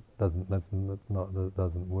relationships, that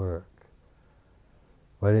doesn't work.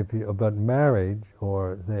 But marriage,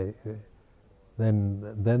 or then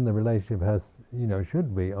the relationship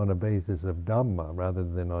should be on a basis of Dhamma rather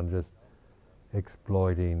than on just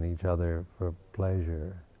exploiting each other for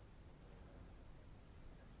pleasure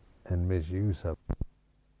and misuse of it.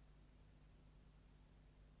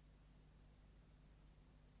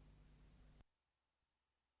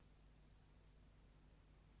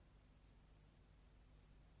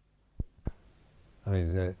 I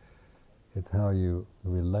mean, it's how you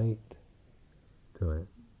relate to it.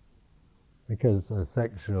 Because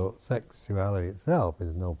sexuality itself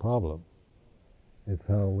is no problem. It's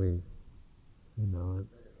how we,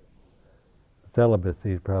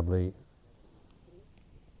 celibacy is probably,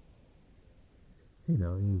 is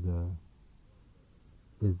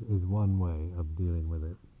one way of dealing with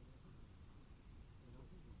it.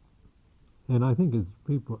 And I think as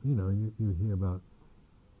people, you hear about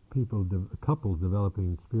couples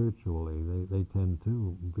developing spiritually, they tend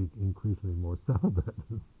to be increasingly more celibate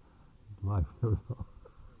as life goes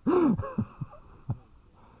on.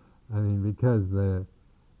 I mean, because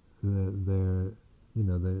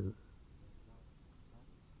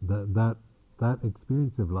that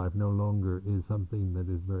experience of life no longer is something that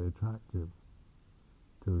is very attractive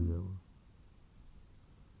to you.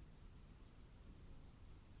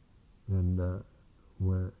 And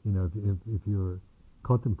where if you're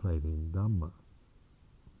contemplating Dhamma,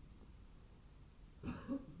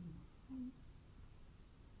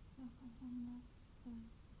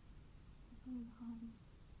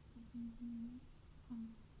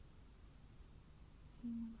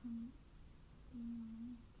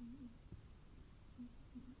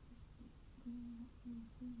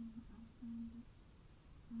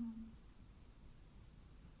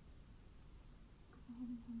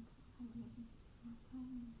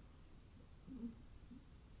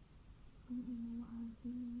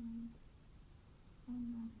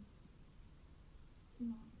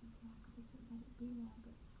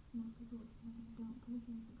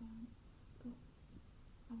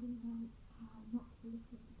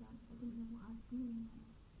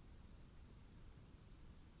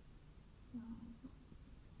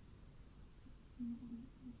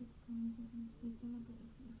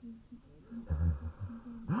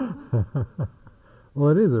 well,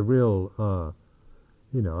 it is a real, I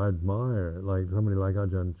admire, like somebody like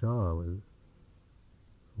Ajahn Chah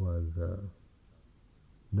was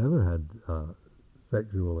never had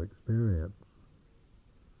sexual experience.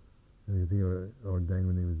 And he was ordained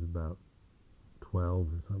when he was about 12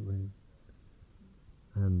 or something,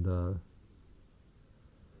 and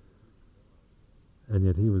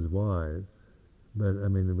yet he was wise. But I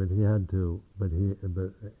mean, he had to,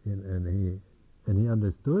 and he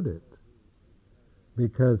understood it,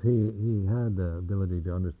 because he had the ability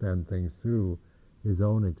to understand things through his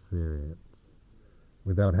own experience,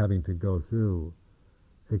 without having to go through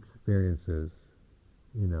experiences.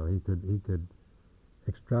 He could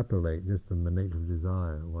extrapolate just from the nature of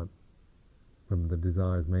desire, from the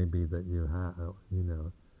desires maybe that you have,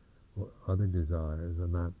 or other desires,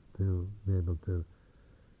 and that to be able to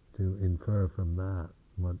infer from that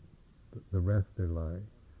what the rest are like.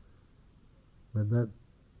 But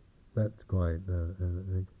that's quite,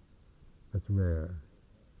 that's rare.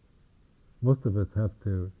 Most of us have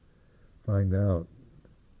to find out,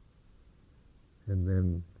 and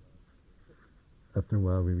then after a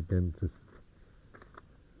while we begin to,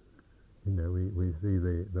 we see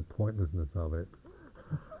the pointlessness of it.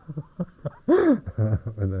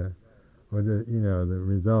 Or the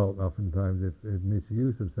result, oftentimes, if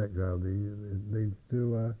misuse of sexuality, it leads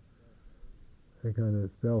to a kind of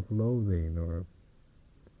self-loathing, or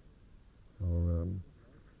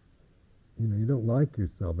you don't like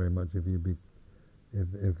yourself very much if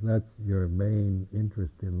that's your main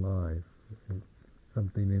interest in life. If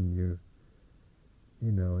something in you,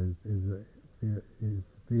 is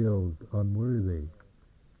feels unworthy.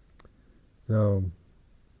 So.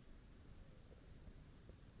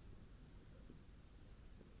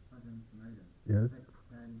 Yes.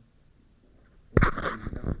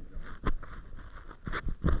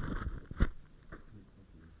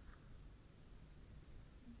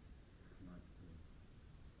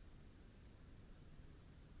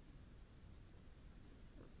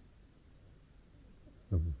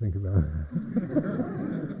 Something to think about.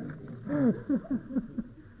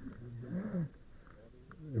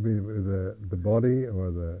 the body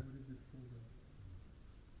or the.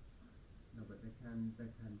 No, but they can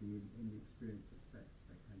be in the experience of sex.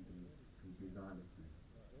 They can be desirelessness.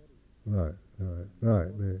 Right.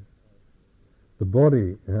 The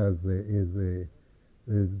body is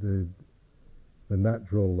the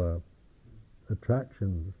natural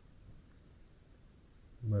attractions,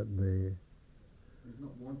 but it's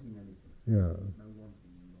not wanting anything. Yeah. There's no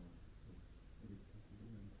wanting involved. It is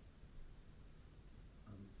possible, and I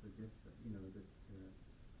would suggest that that is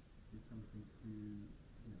something to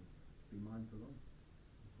be mindful of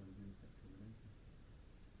as well as in sexual relations.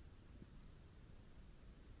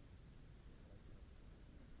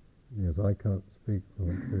 Yes, I can't speak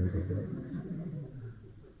from experience.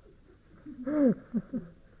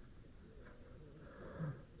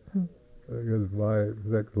 Because my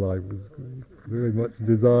sex life was very much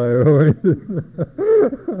desire oriented.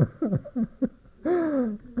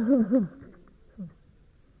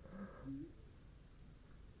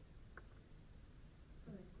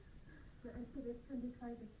 But I said it can be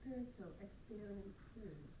quite a spiritual experience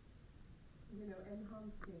too,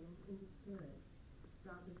 enhancing in the spirit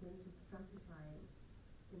rather than just gratifying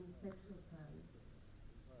in sexual terms.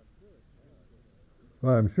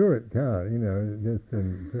 Well, I'm sure it can, just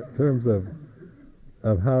in terms of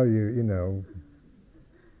how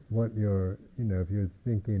what you're, if you're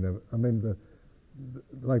thinking of,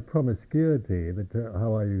 like promiscuity,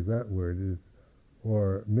 how I use that word is,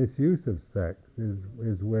 or misuse of sex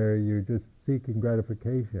is where you're just seeking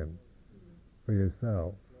gratification for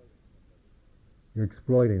yourself. You're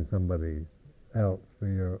exploiting somebody else for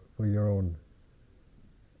your own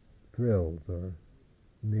thrills or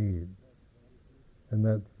needs. And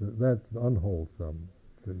that's unwholesome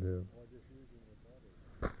to do.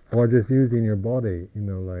 Or just using your body,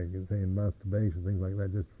 like saying masturbation, things like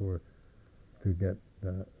that, just to get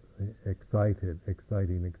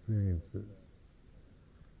exciting experiences.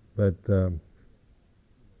 But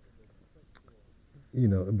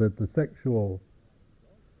but the sexual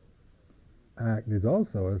act is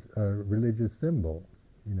also a religious symbol.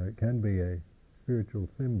 It can be a spiritual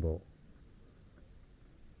symbol.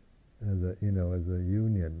 As a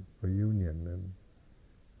union and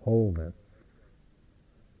wholeness.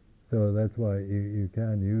 So that's why you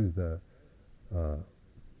can use that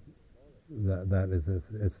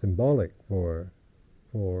as symbolic for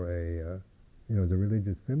a the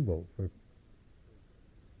religious symbol for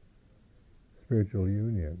spiritual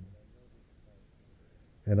union.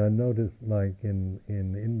 And I noticed, like in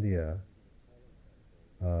India,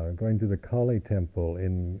 going to the Kali temple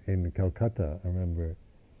in Calcutta, I remember.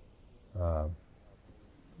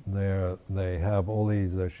 There they have all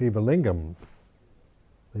these Shiva lingams,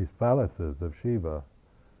 these phalluses of Shiva,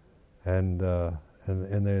 and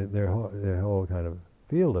their whole kind of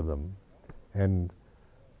field of them, and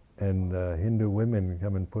Hindu women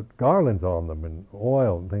come and put garlands on them and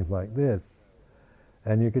oil and things like this,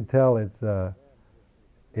 and you could tell it's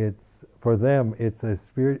for them it's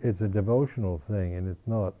a devotional thing, and it's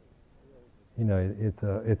not.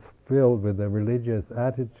 It's filled with a religious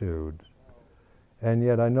attitude, and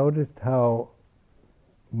yet I noticed how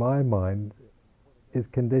my mind is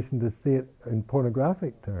conditioned to see it in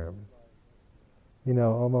pornographic terms.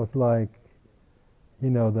 Almost like,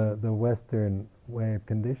 the Western way of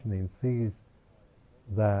conditioning sees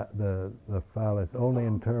that the phallus only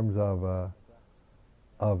in terms of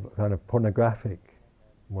kind of pornographic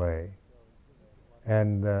way,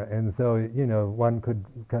 and so one could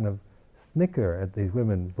kind of snicker at these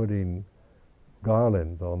women putting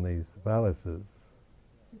garlands on these phalluses.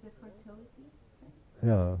 Is it a fertility?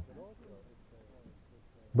 Yeah.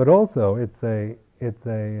 But also, it's a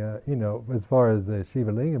as far as the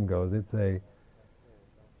Shiva Lingam goes, it's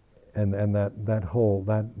and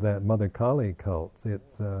that Mother Kali cult,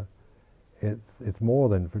 it's more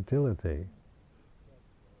than fertility.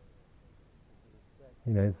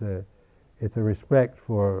 it's a respect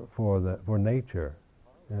for nature,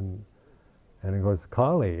 and of course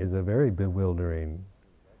Kali is a very bewildering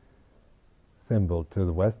symbol to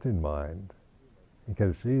the Western mind,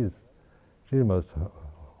 because she's the most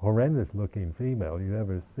horrendous looking female you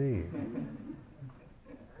ever see.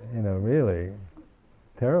 Really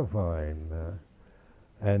terrifying,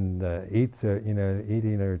 and eats her,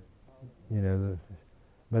 eating her,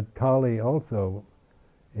 but Kali also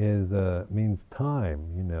means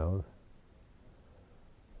time,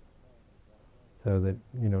 so that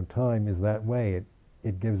time is that way.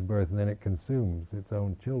 It gives birth and then it consumes its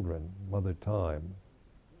own children, Mother Time.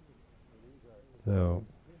 So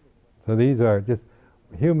these are just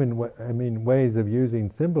human ways of using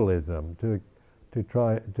symbolism to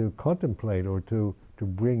try to contemplate or to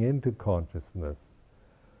bring into consciousness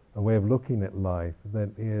a way of looking at life that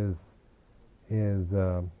is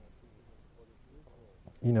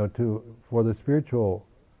for the spiritual,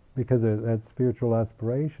 because that spiritual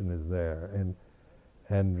aspiration is there,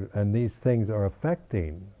 and these things are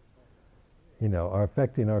affecting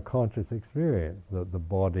our conscious experience, the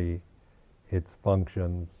body, its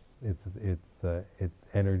functions, its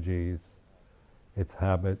energies, its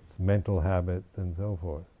habits, mental habits, and so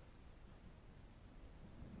forth.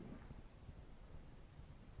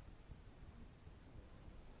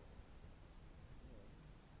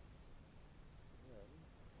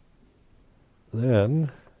 Then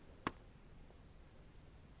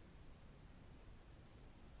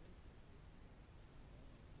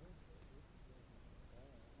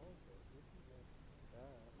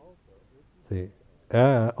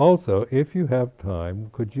also, if you have time,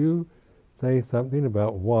 could you say something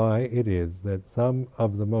about why it is that some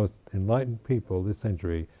of the most enlightened people this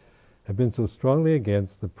century have been so strongly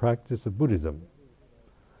against the practice of Buddhism?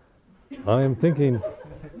 I am thinking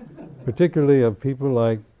particularly of people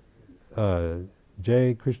like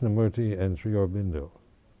J. Krishnamurti and Sri Aurobindo.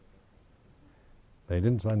 They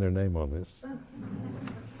didn't sign their name on this.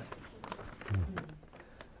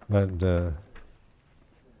 But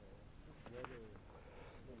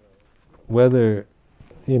whether,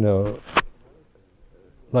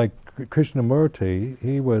 like Krishnamurti,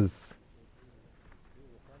 he was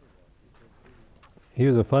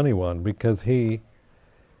a funny one, because he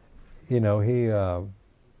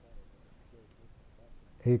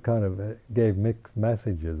kind of gave mixed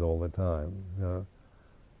messages all the time.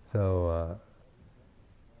 So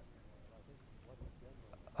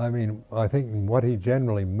I think what he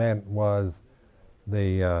generally meant was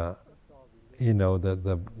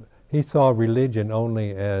he saw religion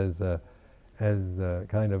only as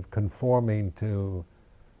kind of conforming to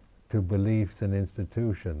beliefs and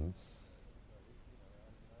institutions.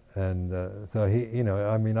 And so I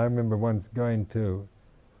remember once going to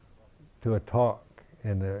a talk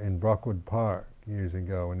in Brockwood Park years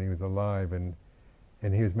ago when he was alive, and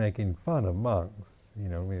he was making fun of monks.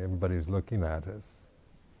 Everybody was looking at us,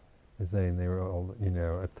 saying they were all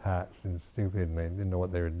attached and stupid, and they didn't know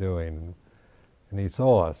what they were doing. And he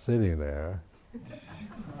saw us sitting there,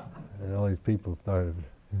 and all these people started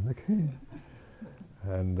looking.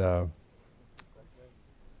 And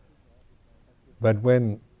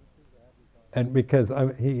because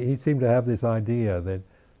he seemed to have this idea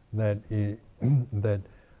that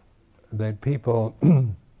people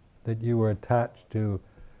that you were attached to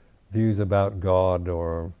views about God,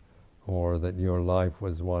 or that your life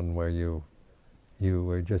was one where you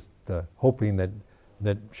were just hoping that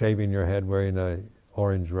shaving your head, wearing an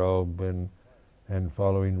orange robe, and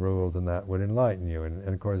following rules and that would enlighten you. And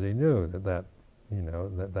of course he knew that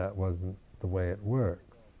wasn't the way it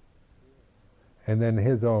works. And then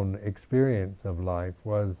his own experience of life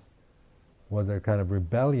was a kind of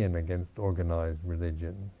rebellion against organized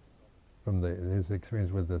religion, from his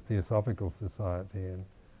experience with the Theosophical Society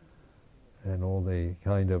and all the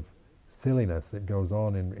kind of silliness that goes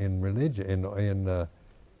on in religion,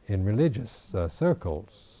 in religious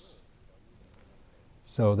circles.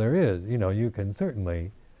 So there is, you can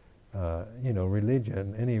certainly,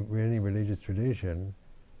 religion, any religious tradition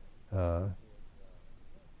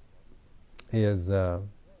is,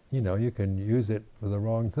 you can use it for the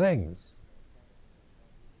wrong things.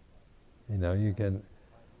 You can,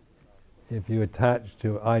 if you attach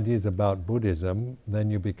to ideas about Buddhism, then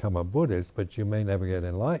you become a Buddhist, but you may never get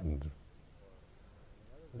enlightened.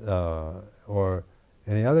 Or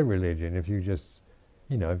any other religion, if you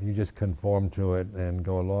just conform to it and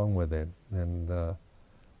go along with it, and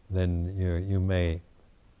then you may,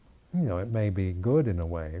 it may be good in a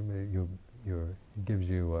way. It gives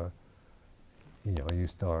you, you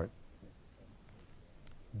start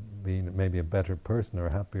being maybe a better person or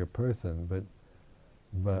a happier person,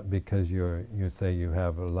 but because you say you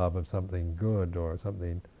have a love of something good or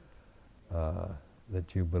something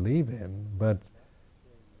that you believe in, but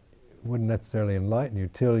wouldn't necessarily enlighten you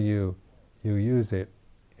till you use it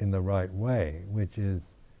in the right way, which is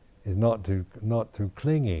not through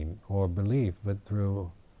clinging or belief, but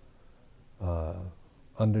through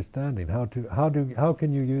understanding. How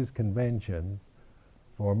can you use conventions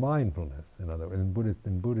for mindfulness? In other words,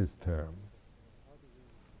 in Buddhist terms,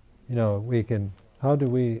 how do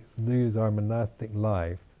we use our monastic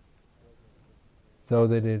life so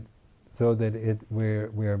that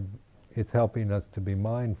it's helping us to be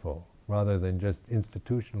mindful, rather than just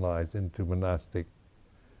institutionalized into monastic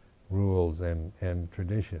rules and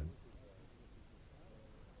tradition.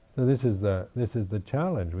 So this is the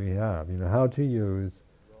challenge we have. How to use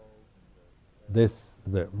the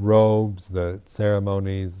robes, the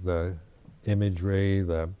ceremonies, the imagery,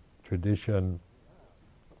 the tradition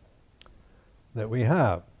that we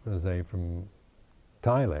have, say, from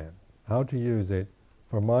Thailand. How to use it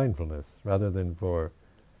for mindfulness rather than for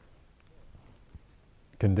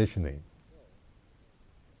conditioning.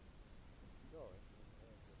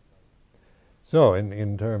 So,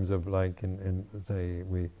 in terms of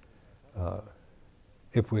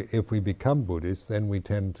if we become Buddhists, then we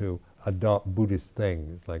tend to adopt Buddhist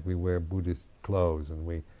things, like we wear Buddhist clothes and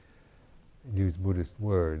we use Buddhist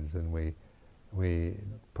words and we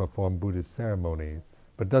perform Buddhist ceremonies.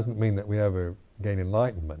 But doesn't mean that we ever gain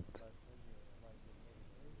enlightenment.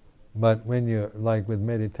 But when you're like with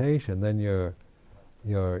meditation, then you're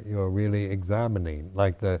really examining,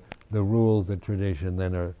 like the rules of tradition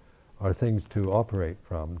then are things to operate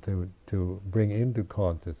from, to bring into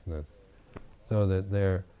consciousness, so that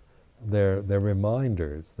they're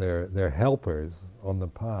reminders, they're helpers on the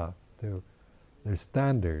path, they're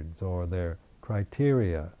standards or they're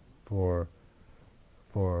criteria for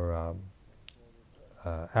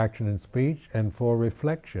action and speech and for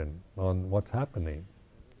reflection on what's happening.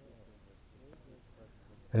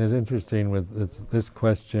 And it's interesting with this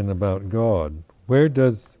question about God. Where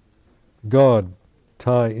does God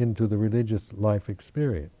tie into the religious life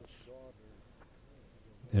experience?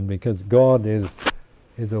 And because God is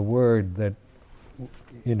a word that,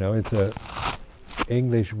 it's a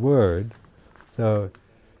English word, so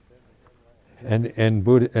then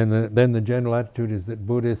the general attitude is that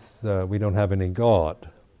Buddhists, we don't have any God.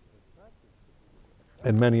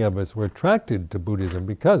 And many of us were attracted to Buddhism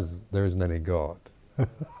because there isn't any God.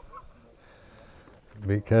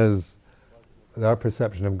 Because our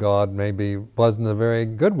perception of God maybe wasn't a very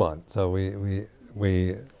good one, so we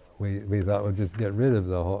thought we'd just get rid of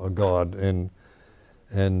the whole God, and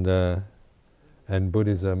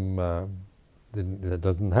Buddhism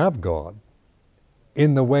doesn't have God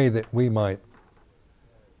in the way that we might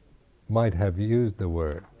have used the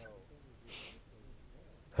word.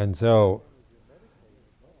 And so,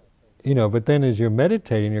 but then as you're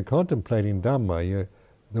meditating, you're contemplating Dhamma,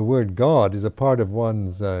 the word God is a part of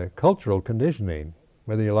one's cultural conditioning,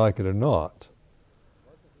 whether you like it or not.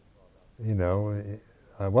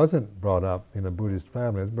 I wasn't brought up in a Buddhist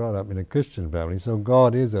family, I was brought up in a Christian family, so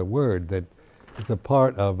God is a word that it's a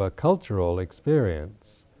part of a cultural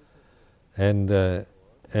experience. And so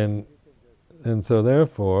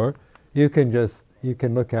therefore, you can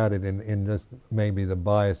look at it in just maybe the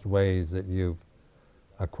biased ways that you've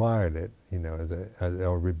acquired it,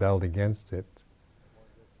 or rebelled against it,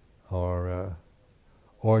 or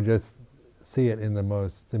just see it in the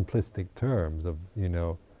most simplistic terms of,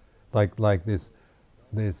 like this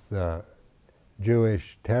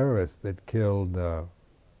Jewish terrorist that killed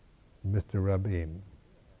Mr. Rabin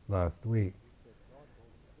last week,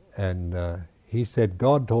 and he said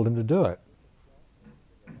God told him to do it.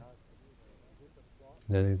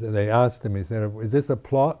 And they asked him, he said, "Is this a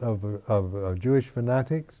plot of Jewish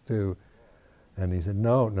fanatics to?" And he said,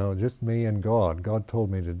 "No, just me and God. God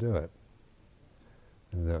told me to do it."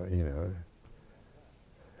 And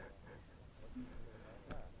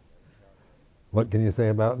what can you say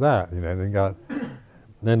about that?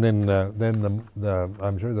 Then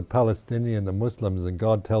I'm sure the Palestinian, the Muslims, and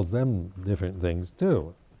God tells them different things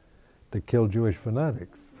too, to kill Jewish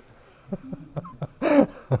fanatics. And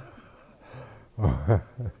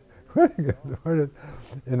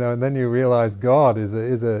then you realize God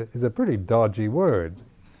is a pretty dodgy word.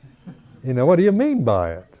 What do you mean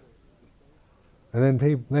by it? And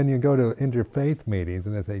then you go to interfaith meetings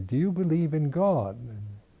and they say, "Do you believe in God?" And,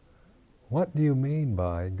 "What do you mean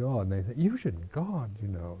by God?" And they say, "You should God.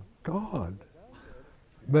 God."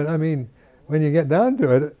 But I mean, when you get down to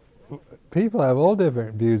it, people have all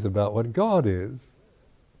different views about what God is.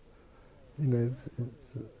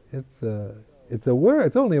 It's a word.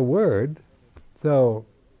 It's only a word. So,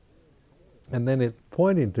 and then it's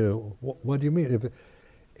pointing to what do you mean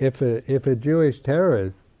if a Jewish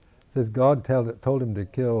terrorist says God told him to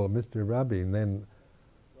kill Mr. Rabin, then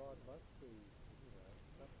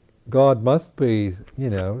God must be,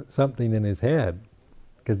 something in his head,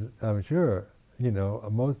 because I'm sure,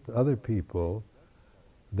 most other people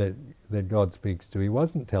that God speaks to, he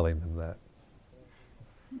wasn't telling them that.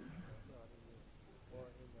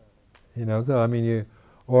 So I mean,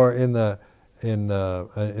 or in the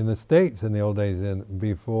States in the old days,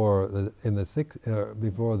 before the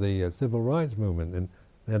civil rights movement, and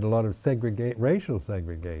they had a lot of racial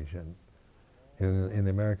segregation in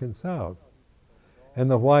the American South. And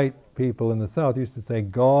the white people in the South used to say,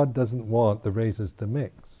 God doesn't want the races to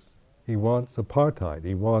mix. He wants apartheid.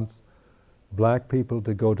 He wants black people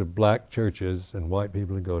to go to black churches and white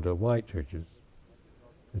people to go to white churches.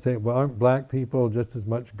 They say, well, aren't black people just as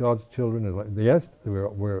much God's children as white? Yes,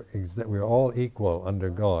 we're all equal under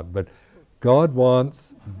God, but God wants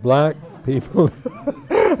black people.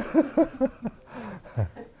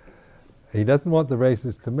 He doesn't want the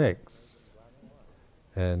races to mix.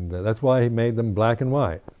 And that's why he made them black and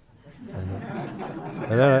white.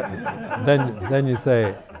 And then you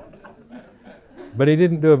say, but he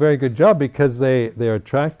didn't do a very good job, because they're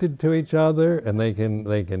attracted to each other, and they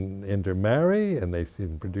can intermarry, and they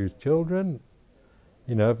can produce children.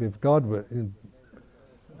 If God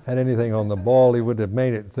had anything on the ball, he would have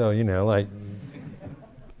made it so like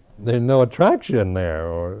there's no attraction there,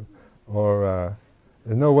 or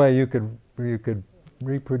there's no way you could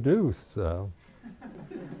reproduce.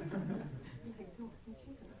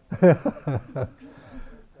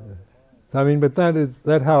 I mean, but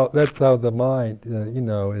that's how the mind,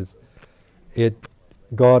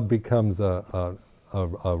 God becomes a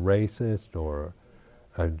racist or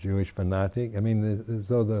a Jewish fanatic. I mean,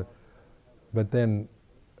 but then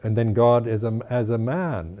God as a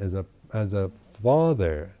man, as a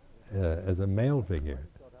father, as a male figure,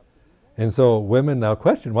 and so women now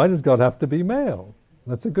question, why does God have to be male?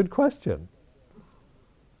 That's a good question.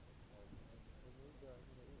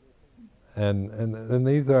 And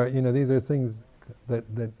these are things that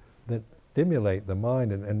stimulate the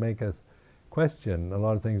mind and make us question a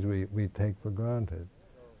lot of things we take for granted.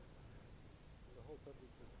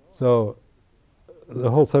 So the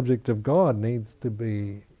whole subject of God needs to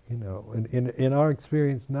be, in our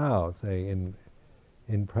experience now, say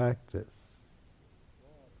in practice.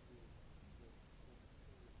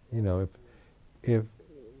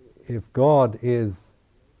 If God is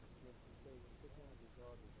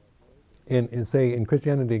in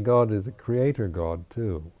Christianity, God is a creator God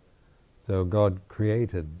too. So God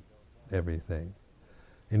created everything.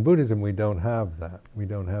 In Buddhism, we don't have that. We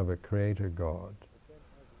don't have a creator God.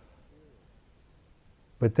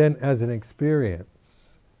 But then, as an experience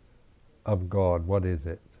of God, what is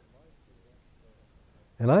it?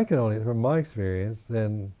 And I can only, from my experience,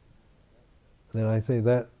 then I say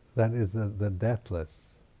that is the deathless.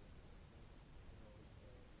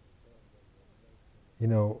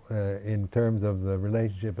 In terms of the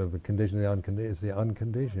relationship of the conditioned and the unconditioned, it's the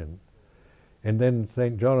unconditioned. And then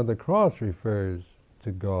St. John of the Cross refers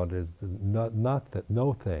to God as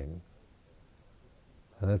no thing.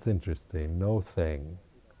 And that's interesting, no thing,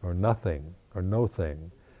 or nothing, or no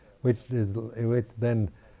thing, which then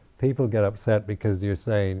people get upset because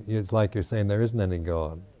it's like you're saying there isn't any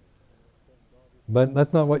God. But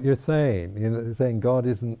that's not what you're saying. You're saying God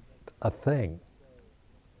isn't a thing.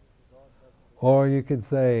 Or you could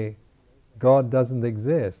say, God doesn't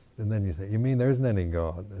exist, and then you say, you mean there isn't any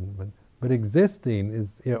God? But existing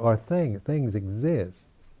is, our things exist.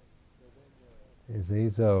 You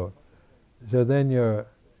see, so then you're,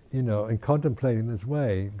 in contemplating this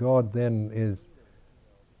way, God then is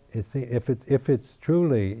if it's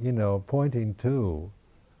truly, pointing to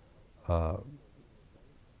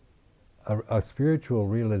a spiritual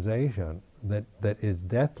realization that is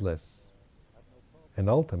deathless and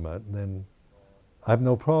ultimate, then I have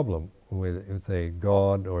no problem with, say,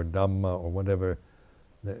 God or Dhamma or whatever.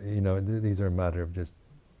 These are a matter of just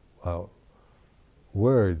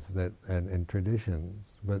words and traditions.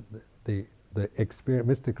 But the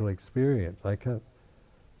mystical experience, I can't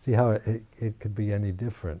see how it could be any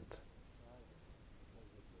different.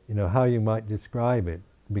 How you might describe it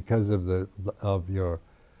because of your.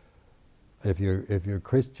 If you're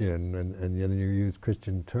Christian and you use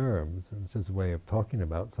Christian terms, it's just a way of talking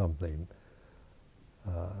about something.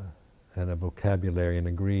 And a vocabulary and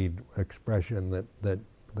agreed expression that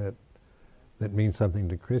means something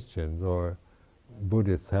to Christians, or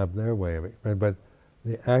Buddhists have their way of it. But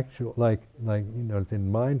the actual, like it's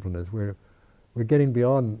in mindfulness, we're getting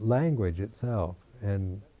beyond language itself,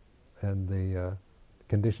 and the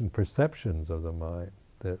conditioned perceptions of the mind,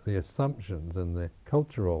 the assumptions and the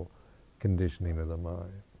cultural conditioning of the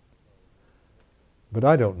mind. But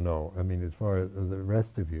I don't know. I mean, as far as the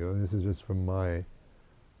rest of you, this is just from my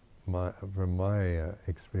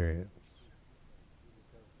experience.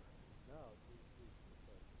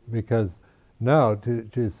 Because now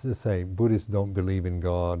to say Buddhists don't believe in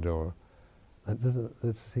God, or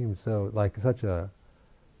this seems so like such a,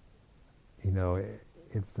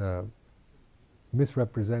 it's a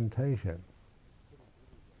misrepresentation.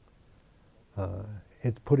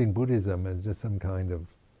 It's putting Buddhism as just some kind of,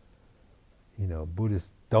 Buddhists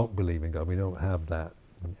don't believe in God. We don't have that.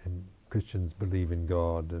 And Christians believe in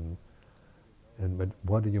God, but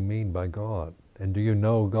what do you mean by God? And do you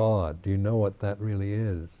know God? Do you know what that really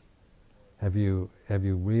is? Have you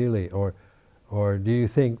really, or do you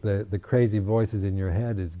think the crazy voices in your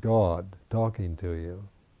head is God talking to you?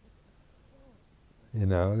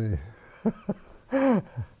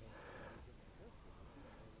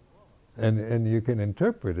 And you can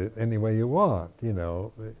interpret it any way you want,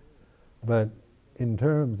 but in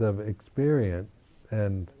terms of experience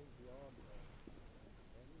and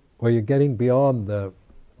where you're getting beyond the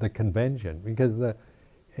convention, because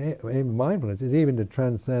mindfulness is even to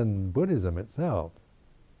transcend Buddhism itself.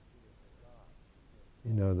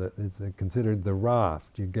 That it's considered the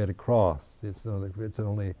raft you get across. It's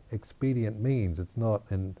only expedient means. It's not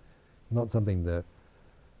something to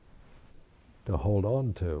hold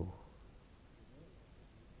on to.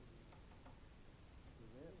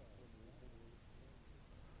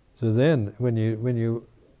 So then, when you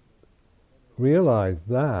realize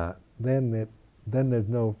that, then there's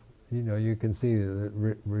no, you can see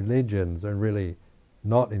that religions are really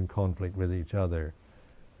not in conflict with each other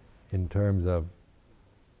in terms of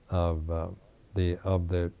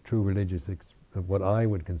the true religious of what I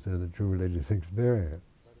would consider the true religious experience.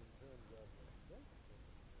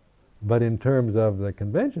 But in terms of the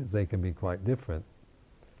conventions, they can be quite different.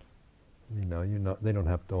 They don't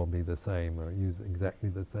have to all be the same or use exactly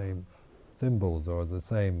the same symbols or the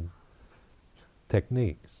same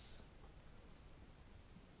techniques.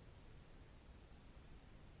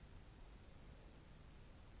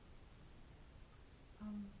 I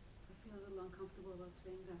feel a little uncomfortable about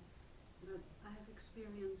saying that, but I have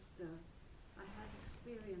experienced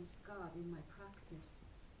God in my practice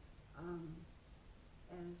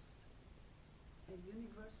as a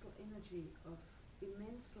universal energy of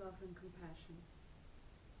immense love and compassion.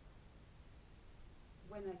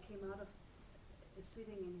 When I came out of a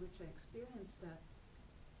sitting in which I experienced that,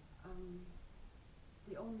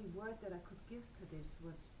 the only word that I could give to this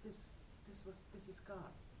was this is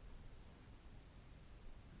God.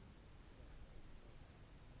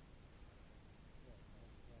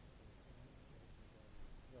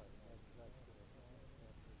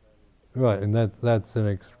 Right, and that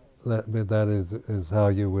is how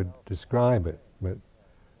you would describe it,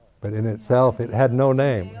 but in itself it had no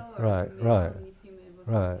name. Right. It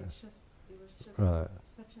was just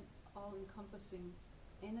such an all-encompassing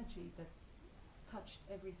energy that touched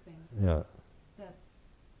everything. Yeah. That,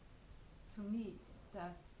 to me,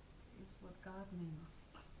 that is what God means.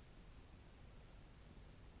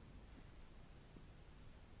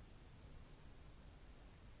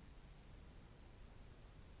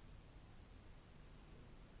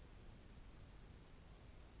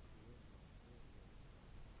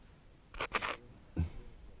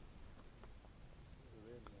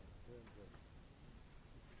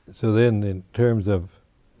 So then, in terms of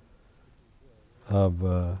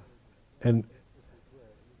and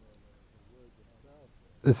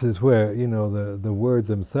this is where the words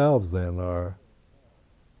themselves then are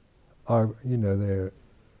they're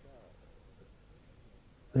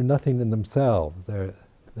nothing in themselves. They're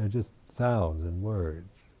just sounds and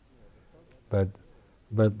words. But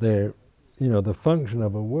they're the function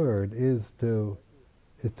of a word is to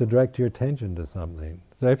direct your attention to something.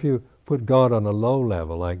 So if you put God on a low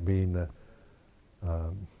level, like being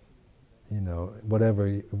whatever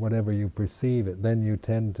you perceive it, then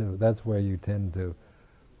that's where you tend to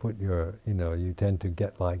put you tend to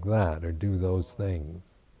get like that or do those things.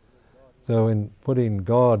 So in putting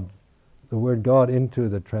the word God into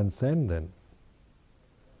the transcendent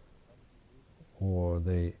or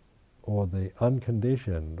the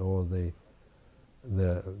unconditioned or the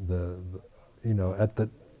at the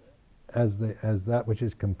as that which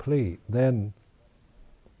is complete, then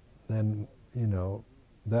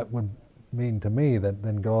that would mean to me that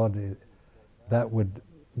then God that would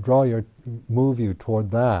move you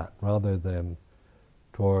toward that rather than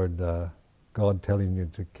toward God telling you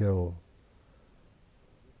to kill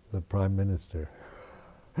the Prime Minister.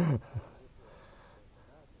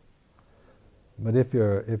 But if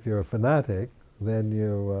you're a fanatic, then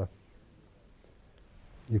you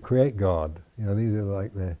create God. You know, these are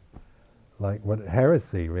like what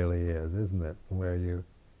heresy really is, isn't it? Where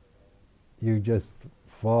you just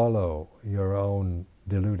follow your own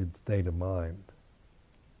deluded state of mind.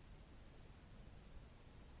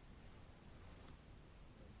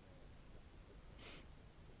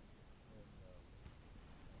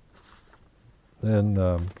 Then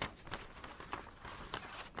I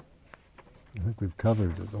think we've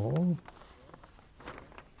covered it all.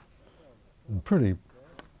 And pretty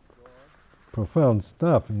profound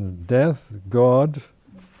stuff. And death, God,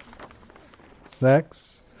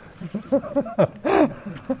 sex.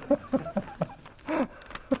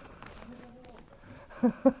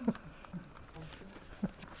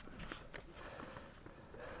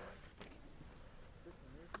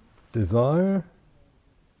 Desire,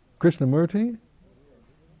 Krishnamurti,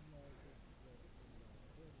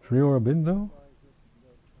 Sri Aurobindo.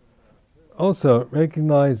 Also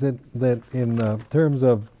recognize that in terms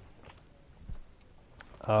of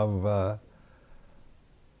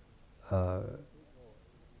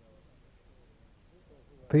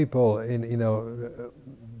people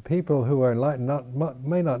people who are enlightened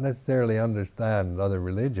may not necessarily understand other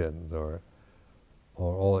religions or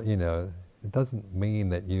all, it doesn't mean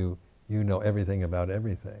that you know everything about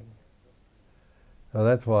everything. So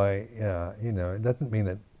that's why, it doesn't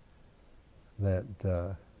mean that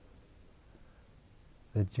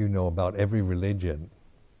you know about every religion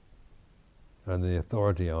and the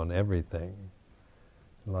authority on everything.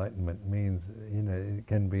 Enlightenment means, it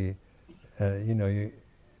can be, you're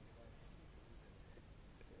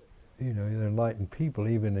enlightened people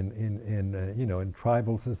even in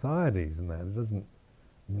tribal societies and that. It doesn't.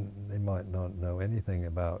 They might not know anything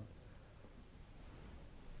about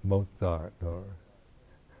Mozart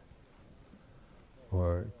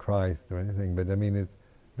or Christ or anything, but I mean it's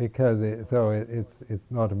because it's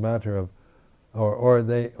not a matter of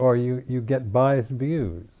or you get biased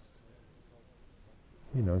views.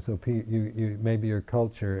 So you maybe your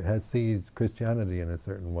culture sees Christianity in a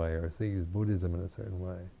certain way or sees Buddhism in a certain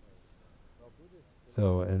way.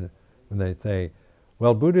 So and when they say,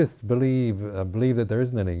 well, Buddhists believe that there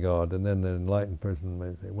isn't any God, and then the enlightened person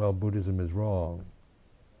may say, well, Buddhism is wrong.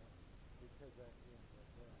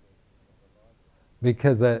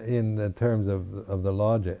 Because that in the terms of the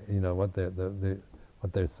logic, what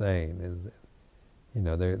they're saying is,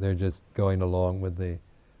 they're just going along with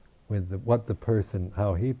what the person,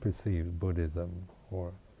 how he perceives Buddhism,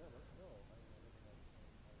 or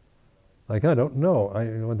like I don't know.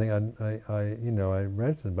 One thing I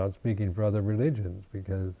read about speaking for other religions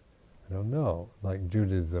because I don't know, like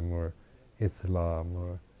Judaism or Islam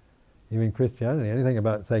or even Christianity. Anything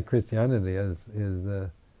about say Christianity is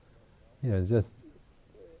just.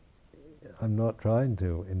 I'm not trying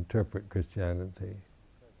to interpret Christianity,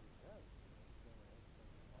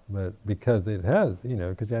 but because it has,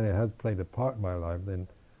 Christianity has played a part in my life, then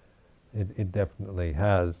it definitely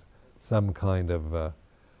has some kind of,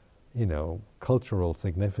 cultural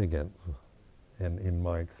significance in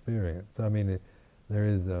my experience. I mean, there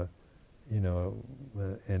is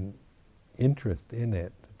an interest in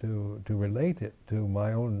it to relate it to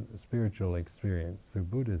my own spiritual experience through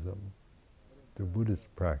Buddhism, through Buddhist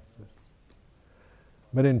practice.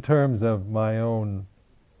 But in terms of my own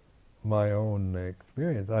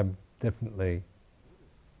experience, I definitely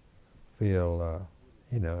feel,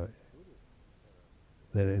 that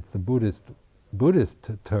it's the Buddhist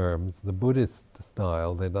terms, the Buddhist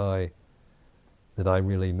style that I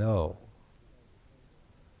really know.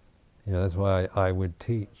 That's why I would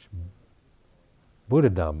teach Buddha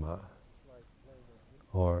Dhamma.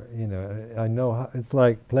 Or I know how, it's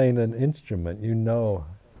like playing an instrument.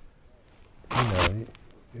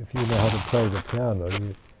 If you know how to play the piano,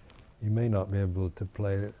 you may not be able to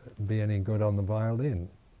be any good on the violin.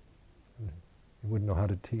 You wouldn't know how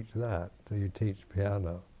to teach that, so you teach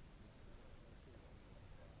piano.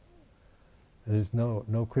 There's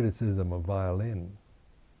no criticism of violin,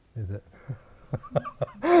 is it?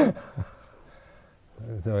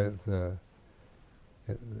 So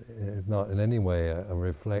it's not in any way a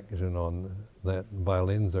reflection on that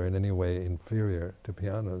violins are in any way inferior to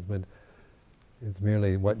pianos, but it's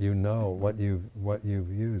merely what you know, what you've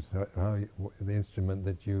used, the instrument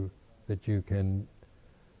that you can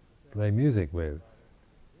play music with.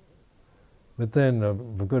 But then a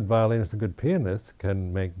good violinist, a good pianist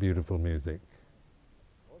can make beautiful music.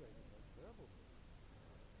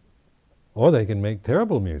 Or they can make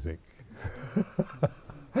terrible music.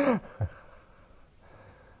 A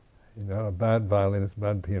bad violinist,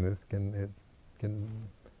 bad pianist can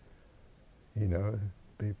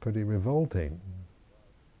be pretty revolting.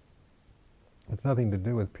 It's nothing to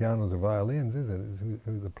do with pianos or violins, is it? It's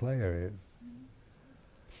who the player is.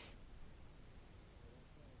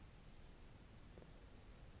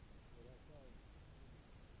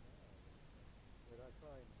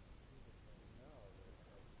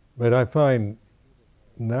 But I find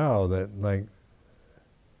now that, like,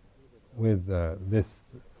 with this,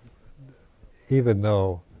 even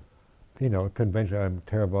though, convention, I'm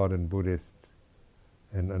Theravadan Buddhist,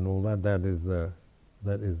 and all that, that is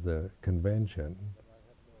the convention.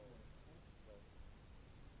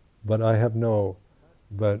 But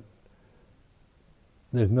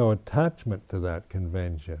there's no attachment to that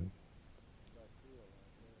convention.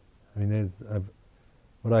 I mean,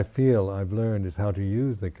 what I feel I've learned is how to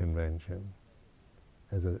use the convention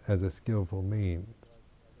as a skillful means.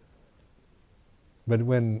 But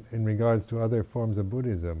when, in regards to other forms of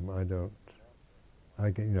Buddhism, I've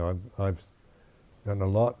gotten a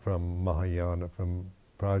lot from Mahayana, from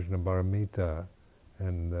Prajnaparamita,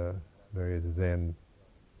 and various Zen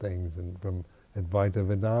things, and from Advaita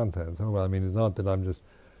Vedanta, and so on. I mean, it's not that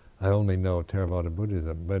I only know Theravada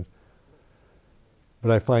Buddhism, but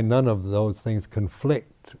I find none of those things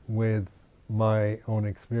conflict with my own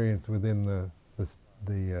experience within the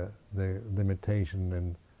limitation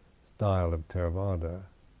and style of Theravada.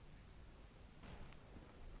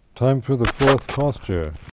 Time for the fourth posture.